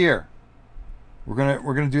here, we're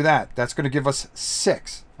gonna do that. That's going to give us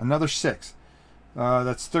 6. Another 6.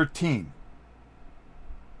 That's 13.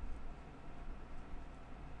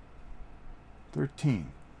 13.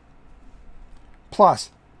 Plus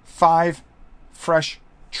 5 fresh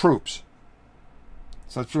troops.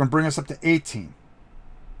 So that's going to bring us up to 18.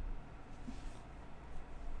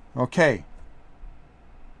 Okay.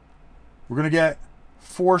 We're going to get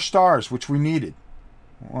 4 stars, which we needed.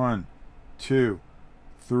 1, 2,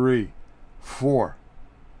 3, 4.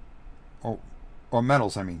 Oh,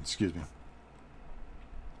 medals, I mean, excuse me.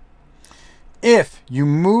 If you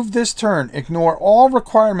move this turn, ignore all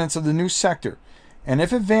requirements of the new sector. And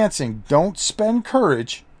if advancing, don't spend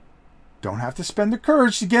courage. Don't have to spend the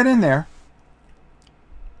courage to get in there.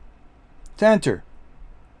 To enter.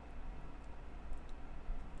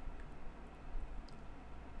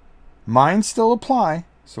 Mines still apply.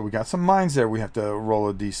 So we got some mines there we have to roll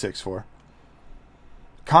a d6 for.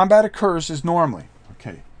 Combat occurs as normally.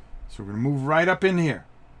 Okay. So we're going to move right up in here.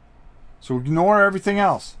 So ignore everything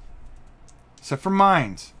else. Except for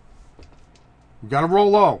mines. We got to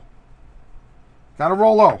roll low. Got to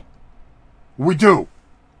roll low. We do.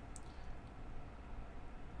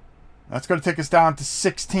 That's going to take us down to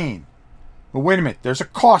 16. But wait a minute. There's a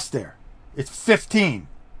cost there. It's 15.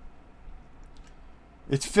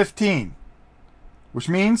 It's 15. Which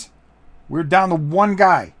means we're down to 1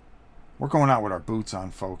 guy. We're going out with our boots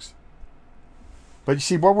on, folks. But you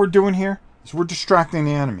see, what we're doing here is we're distracting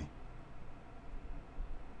the enemy.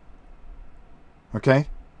 Okay?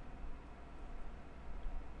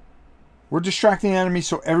 We're distracting the enemy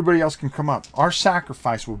so everybody else can come up. Our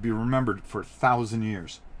sacrifice will be remembered for 1,000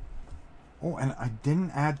 years. Oh, and I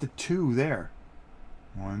didn't add the 2 there.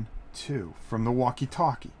 1, 2 from the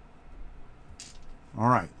walkie-talkie. All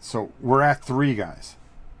right, so we're at 3 guys.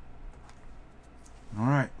 All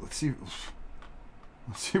right, let's see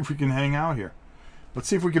if we can hang out here. Let's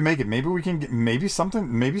see if we can make it. Maybe we can get maybe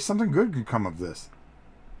something good can come of this.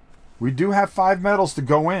 We do have 5 medals to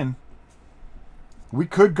go in. We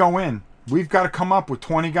could go in. We've got to come up with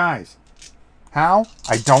 20 guys. How?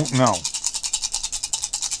 I don't know.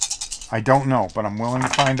 I don't know, but I'm willing to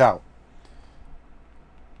find out.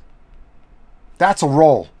 That's a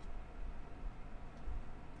roll.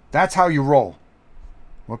 That's how you roll.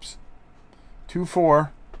 Whoops. 2,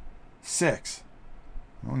 4, 6.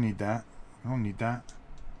 I don't need that. I don't need that.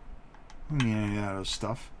 I don't need any of that other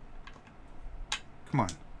stuff. Come on.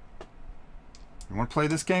 You want to play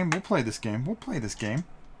this game? We'll play this game. We'll play this game.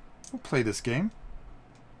 We'll play this game.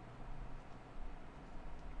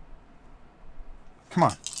 Come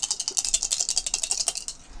on.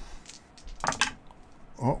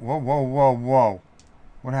 Oh, whoa, whoa, whoa, whoa.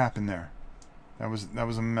 What happened there? That was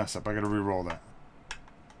a mess up. I gotta re-roll that.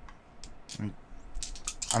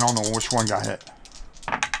 I don't know which one got hit.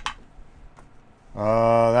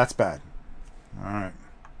 That's bad. Alright.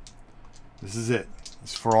 This is it.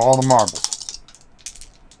 It's for all the marbles.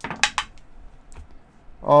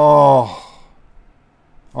 Oh.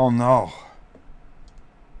 Oh no.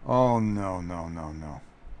 Oh no, no, no, no.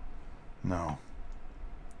 No.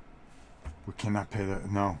 We cannot pay that.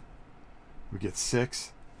 No. We get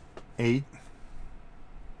 6, 8.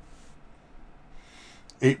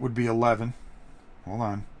 8 would be 11. Hold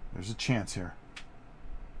on. There's a chance here.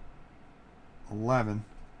 11.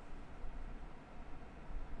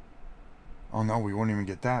 Oh no, we won't even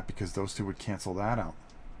get that because those two would cancel that out.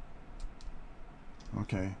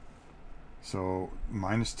 Okay. So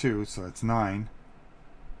 -2, so that's 9.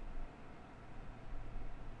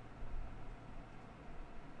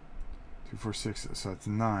 2, 4, 6, so that's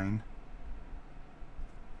 9.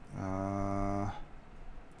 Oh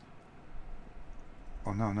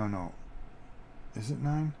no, no, no. Is it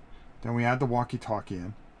 9? Then we add the walkie-talkie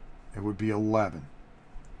in. It would be 11.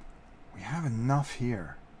 We have enough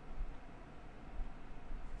here.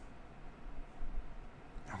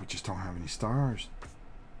 And we just don't have any stars.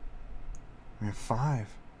 We have 5.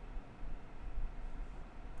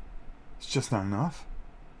 It's just not enough.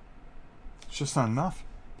 It's just not enough.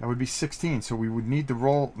 That would be 16. So we would need to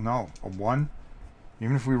roll, no, a 1.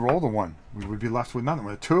 Even if we rolled a 1, we would be left with nothing.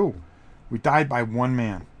 With a 2. We died by 1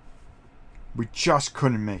 man. We just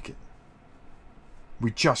couldn't make it. We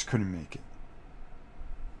just couldn't make it.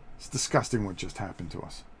 It's disgusting what just happened to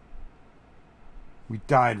us. We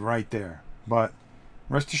died right there. But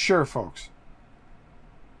rest assured, folks,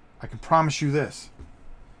 I can promise you this.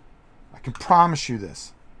 I can promise you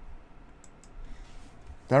this.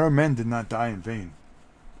 That our men did not die in vain.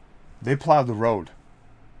 They plowed the road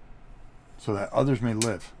so that others may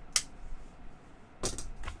live.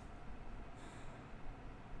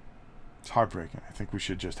 It's heartbreaking. I think we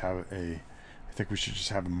should just have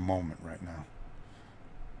a moment right now.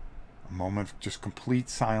 A moment of just complete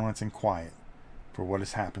silence and quiet for what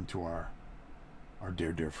has happened to our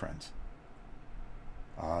dear, dear friends.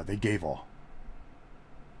 They gave all.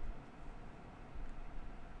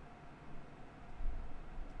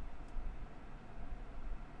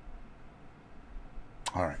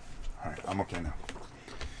 All right, I'm okay now.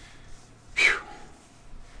 Phew.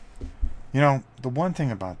 You know, the one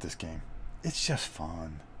thing about this game, it's just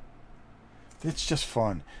fun. It's just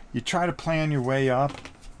fun. You try to plan your way up,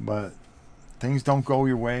 but things don't go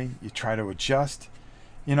your way. You try to adjust.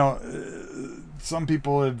 You know, some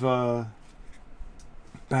people have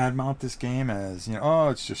badmouthed this game as, you know, oh,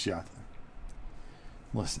 it's just yacht.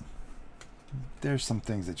 Listen, there's some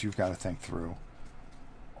things that you've got to think through,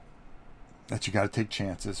 that you got to take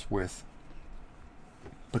chances with.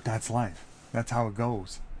 But that's life. That's how it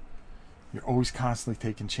goes. You're always constantly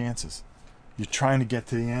taking chances. You're trying to get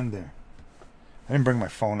to the end there. I didn't bring my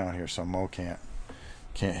phone out here, so Mo can't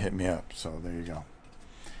hit me up. So there you go.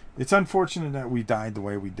 It's unfortunate that we died the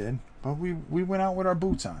way we did, but we went out with our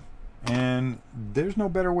boots on. And there's no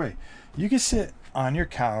better way. You can sit on your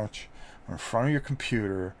couch or in front of your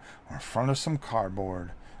computer or in front of some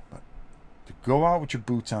cardboard, but to go out with your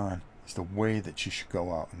boots on is the way that you should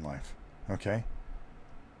go out in life. Okay?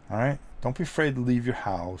 All right? Don't be afraid to leave your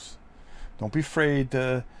house. Don't be afraid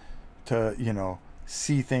to you know,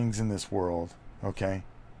 see things in this world. Okay?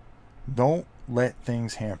 Don't let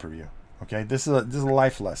things hamper you. Okay? This is a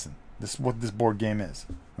life lesson. This is what this board game is.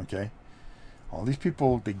 Okay? All these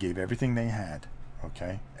people, they gave everything they had.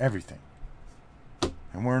 Okay? Everything.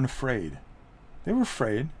 And weren't afraid. They were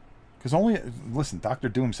afraid because listen, Dr.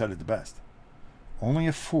 Doom said it the best. Only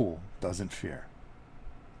a fool doesn't fear.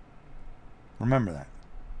 Remember that.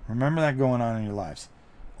 Remember that going on in your lives.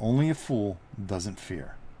 Only a fool doesn't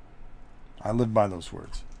fear. I live by those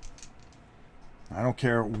words. I don't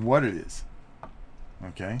care what it is.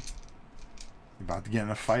 Okay? You're about to get in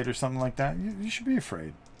a fight or something like that, you should be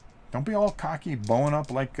afraid. Don't be all cocky, bowing up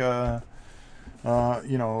like, you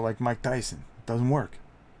know, like Mike Tyson. It doesn't work.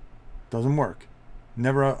 It doesn't work.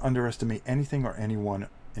 Never underestimate anything or anyone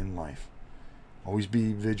in life. Always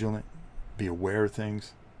be vigilant. Be aware of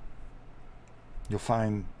things. you'll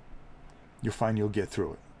find you'll get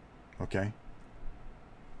through it. Okay.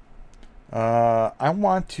 I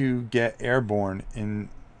want to get Airborne in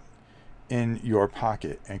your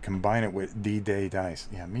pocket and combine it with D-Day dice.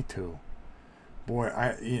 Yeah, me too. Boy,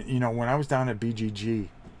 you know, when I was down at BGG,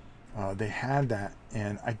 they had that,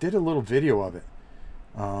 and I did a little video of it.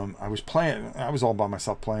 I was playing. I was all by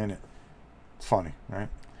myself playing it. It's funny, right?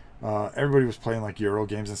 Everybody was playing like Euro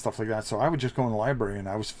games and stuff like that. So I would just go in the library and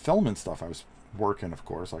I was filming stuff. I was working, of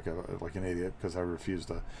course, like an idiot because I refused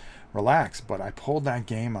to relax. But I pulled that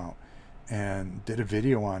game out and did a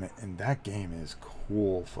video on it, and that game is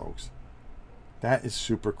cool, folks. That is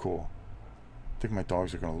super cool. I think my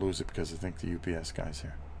dogs are going to lose it because I think the UPS guy's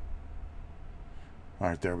here. All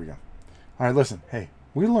right, there we go. All right, listen. Hey,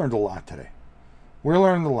 we learned a lot today. We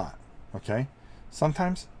learned a lot, okay?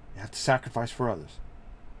 Sometimes you have to sacrifice for others.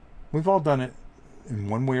 We've all done it in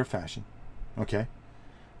one way or fashion, okay?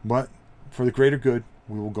 But for the greater good,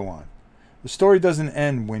 we will go on. The story doesn't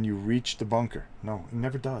end when you reach the bunker. No, it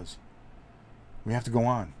never does. We have to go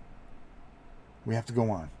on. We have to go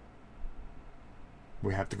on.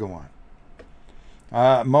 We have to go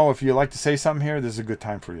on. Mo, if you'd like to say something here, this is a good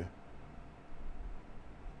time for you.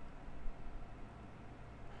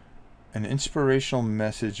 An inspirational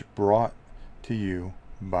message brought to you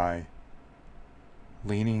by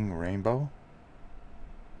Learning Rainbow?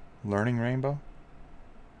 Learning Rainbow?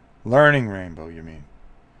 Learning Rainbow, you mean.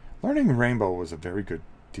 Learning Rainbow was a very good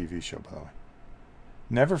TV show, by the way.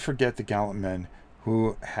 Never forget the gallant men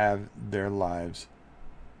who have their lives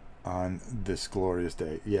on this glorious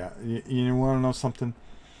day. Yeah, you want to know something?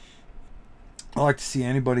 I like to see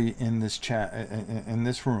anybody in this chat, in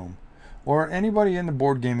this room, or anybody in the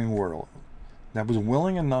board gaming world that was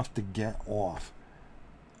willing enough to get off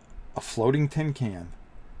a floating tin can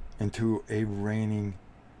into a raining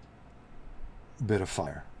bit of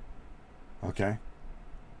fire. Okay?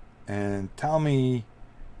 And tell me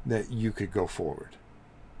that you could go forward.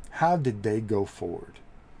 How did they go forward?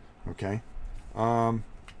 Okay? You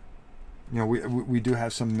know, we do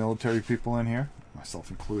have some military people in here, myself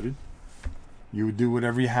included. You would do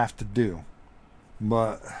whatever you have to do.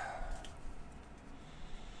 But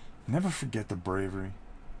never forget the bravery,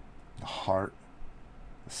 the heart,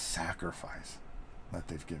 the sacrifice that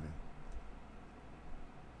they've given.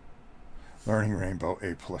 Learning Rainbow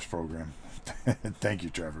A+ program. Thank you,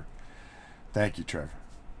 Trevor. Thank you, Trevor.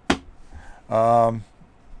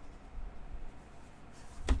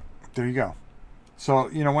 There you go. So,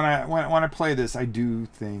 you know, when I play this, I do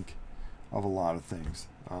think of a lot of things.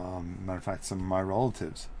 Matter of fact, some of my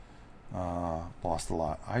relatives lost a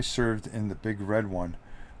lot. I served in the Big Red One,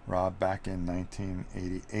 Rob, back in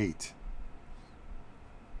 1988.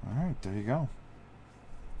 All right, there you go.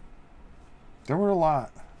 There were a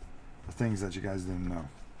lot of things that you guys didn't know.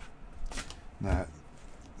 That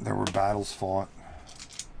there were battles fought.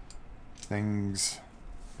 Things.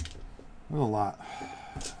 There was a lot.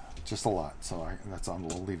 Just a lot. So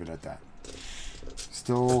I'll leave it at that.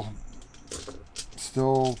 Still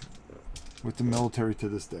with the military to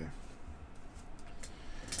this day.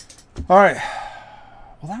 All right.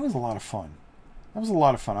 Well, that was a lot of fun. That was a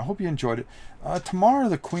lot of fun. I hope you enjoyed it. Tomorrow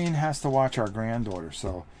the Queen has to watch our granddaughter,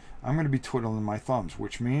 so I'm going to be twiddling my thumbs,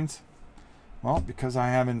 which means, well, because I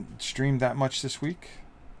haven't streamed that much this week,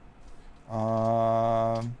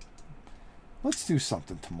 let's do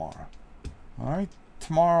something tomorrow. All right?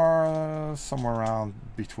 Tomorrow, somewhere around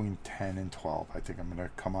between 10 and 12, I think I'm going to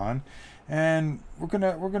come on, and we're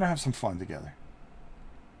gonna have some fun together.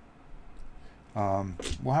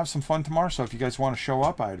 We'll have some fun tomorrow, so if you guys want to show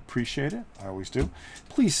up, I'd appreciate it. I always do.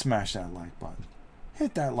 Please smash that like button.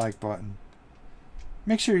 Hit that like button.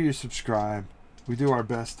 Make sure you subscribe. We do our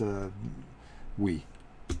best. I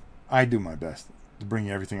do my best to bring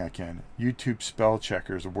you everything I can. YouTube spell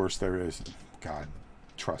checker is the worst there is. God,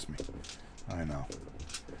 trust me. I know.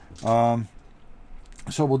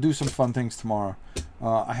 So we'll do some fun things tomorrow.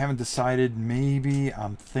 I haven't decided. Maybe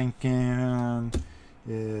I'm thinking,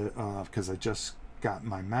 because I just got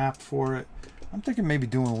my map for it, I'm thinking maybe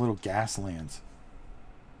doing a little Gaslands.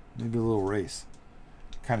 Maybe a little race.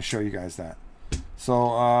 Kind of show you guys that. So,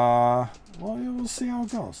 well, we'll see how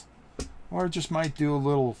it goes. Or just might do a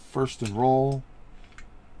little first and roll.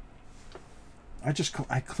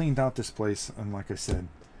 I cleaned out this place, and like I said,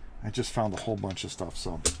 I just found a whole bunch of stuff,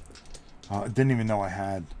 so I didn't even know I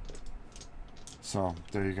had. So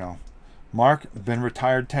there you go. Mark, been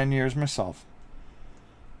retired 10 years myself.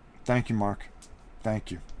 Thank you, Mark.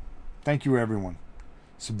 Thank you. Thank you, everyone.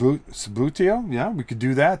 Sabutio? Yeah, we could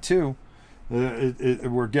do that too.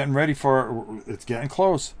 We're getting ready for it's getting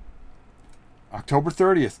close. October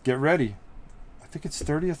 30th. Get ready. I think it's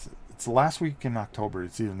 30th. it's the last week in October.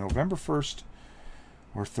 It's either November 1st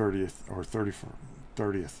or 30th or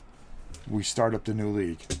 30th. We start up the new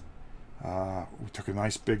league. We took a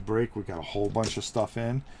nice big break. We got a whole bunch of stuff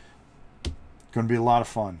in. Going to be a lot of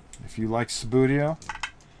fun. If you like Sabutio,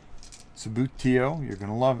 you're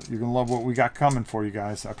gonna love what we got coming for you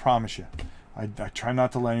guys. I promise you. I try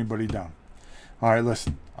not to let anybody down. All right,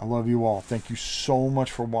 listen. I love you all. Thank you so much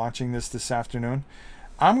for watching this afternoon.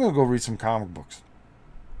 I'm gonna go read some comic books.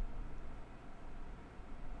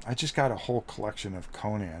 I just got a whole collection of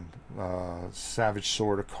Conan, Savage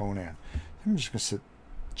Sword of Conan. I'm just gonna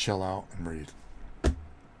chill out and read. It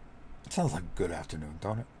sounds like a good afternoon,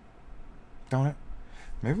 don't it? Don't it?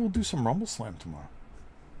 Maybe we'll do some Rumble Slam tomorrow.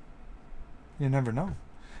 You never know.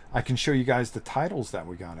 I can show you guys the titles that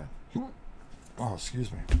we got in. Oh,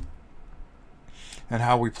 excuse me. And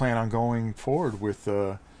how we plan on going forward with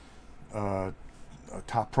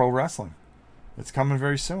Top Pro Wrestling. It's coming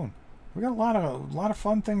very soon. We got a lot of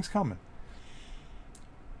fun things coming.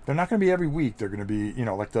 They're not going to be every week. They're going to be, you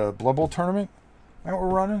know, like the Blood Bowl tournament that we're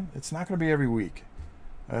running. It's not going to be every week.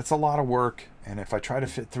 That's a lot of work, and if I try to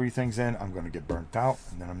fit 3 things in, I'm going to get burnt out,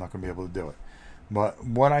 and then I'm not going to be able to do it. But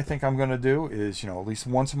what I think I'm going to do is, you know, at least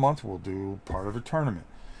once a month we'll do part of a tournament.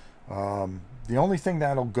 The only thing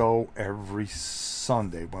that'll go every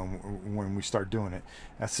Sunday when we start doing it,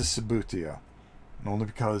 that's the Sabutio. Only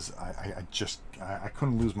because I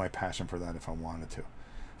couldn't lose my passion for that if I wanted to.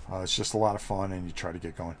 It's just a lot of fun, and you try to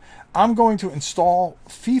get going. I'm going to install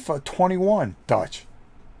FIFA 21, Dutch.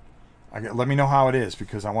 Let me know how it is,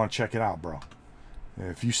 because I want to check it out, bro.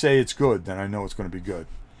 If you say it's good, then I know it's going to be good.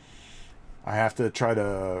 I have to try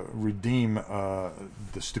to redeem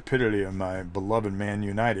the stupidity of my beloved Man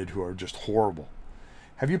United, who are just horrible.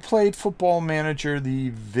 Have you played Football Manager, the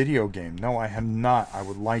video game? No, I have not. I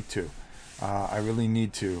would like to. I really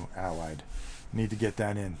need to, Allied. Need to get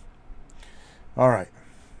that in. All right.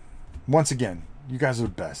 Once again, you guys are the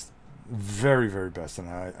best. Very, very best, and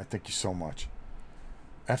I thank you so much.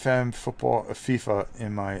 FM football, FIFA,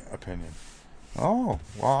 in my opinion. Oh,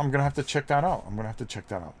 well, I'm gonna have to check that out.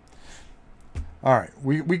 All right,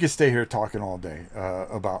 we could stay here talking all day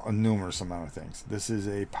about a numerous amount of things. This is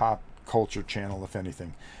a pop culture channel, if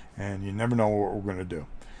anything, and you never know what we're gonna do.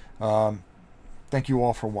 Thank you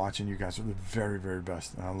all for watching. You guys are the very, very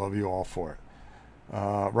best, and I love you all for it.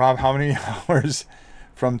 Rob, how many hours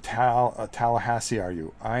from Tallahassee are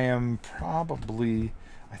you? I am probably,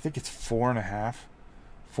 I think it's 4.5.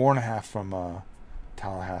 4.5 from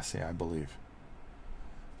Tallahassee, I believe.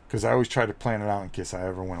 Because I always try to plan it out in case I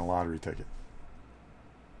ever win a lottery ticket.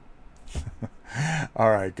 All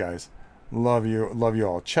right, guys. Love you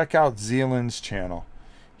all. Check out Zealand's channel.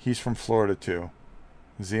 He's from Florida too.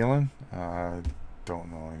 Zealand? I don't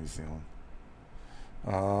know any Zealand.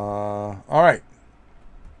 All right.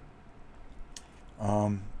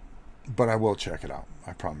 But I will check it out.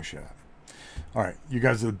 I promise you that. All right, you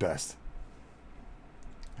guys are the best.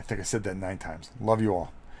 I think I said that 9 times. Love you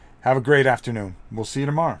all. Have a great afternoon. We'll see you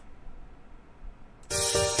tomorrow.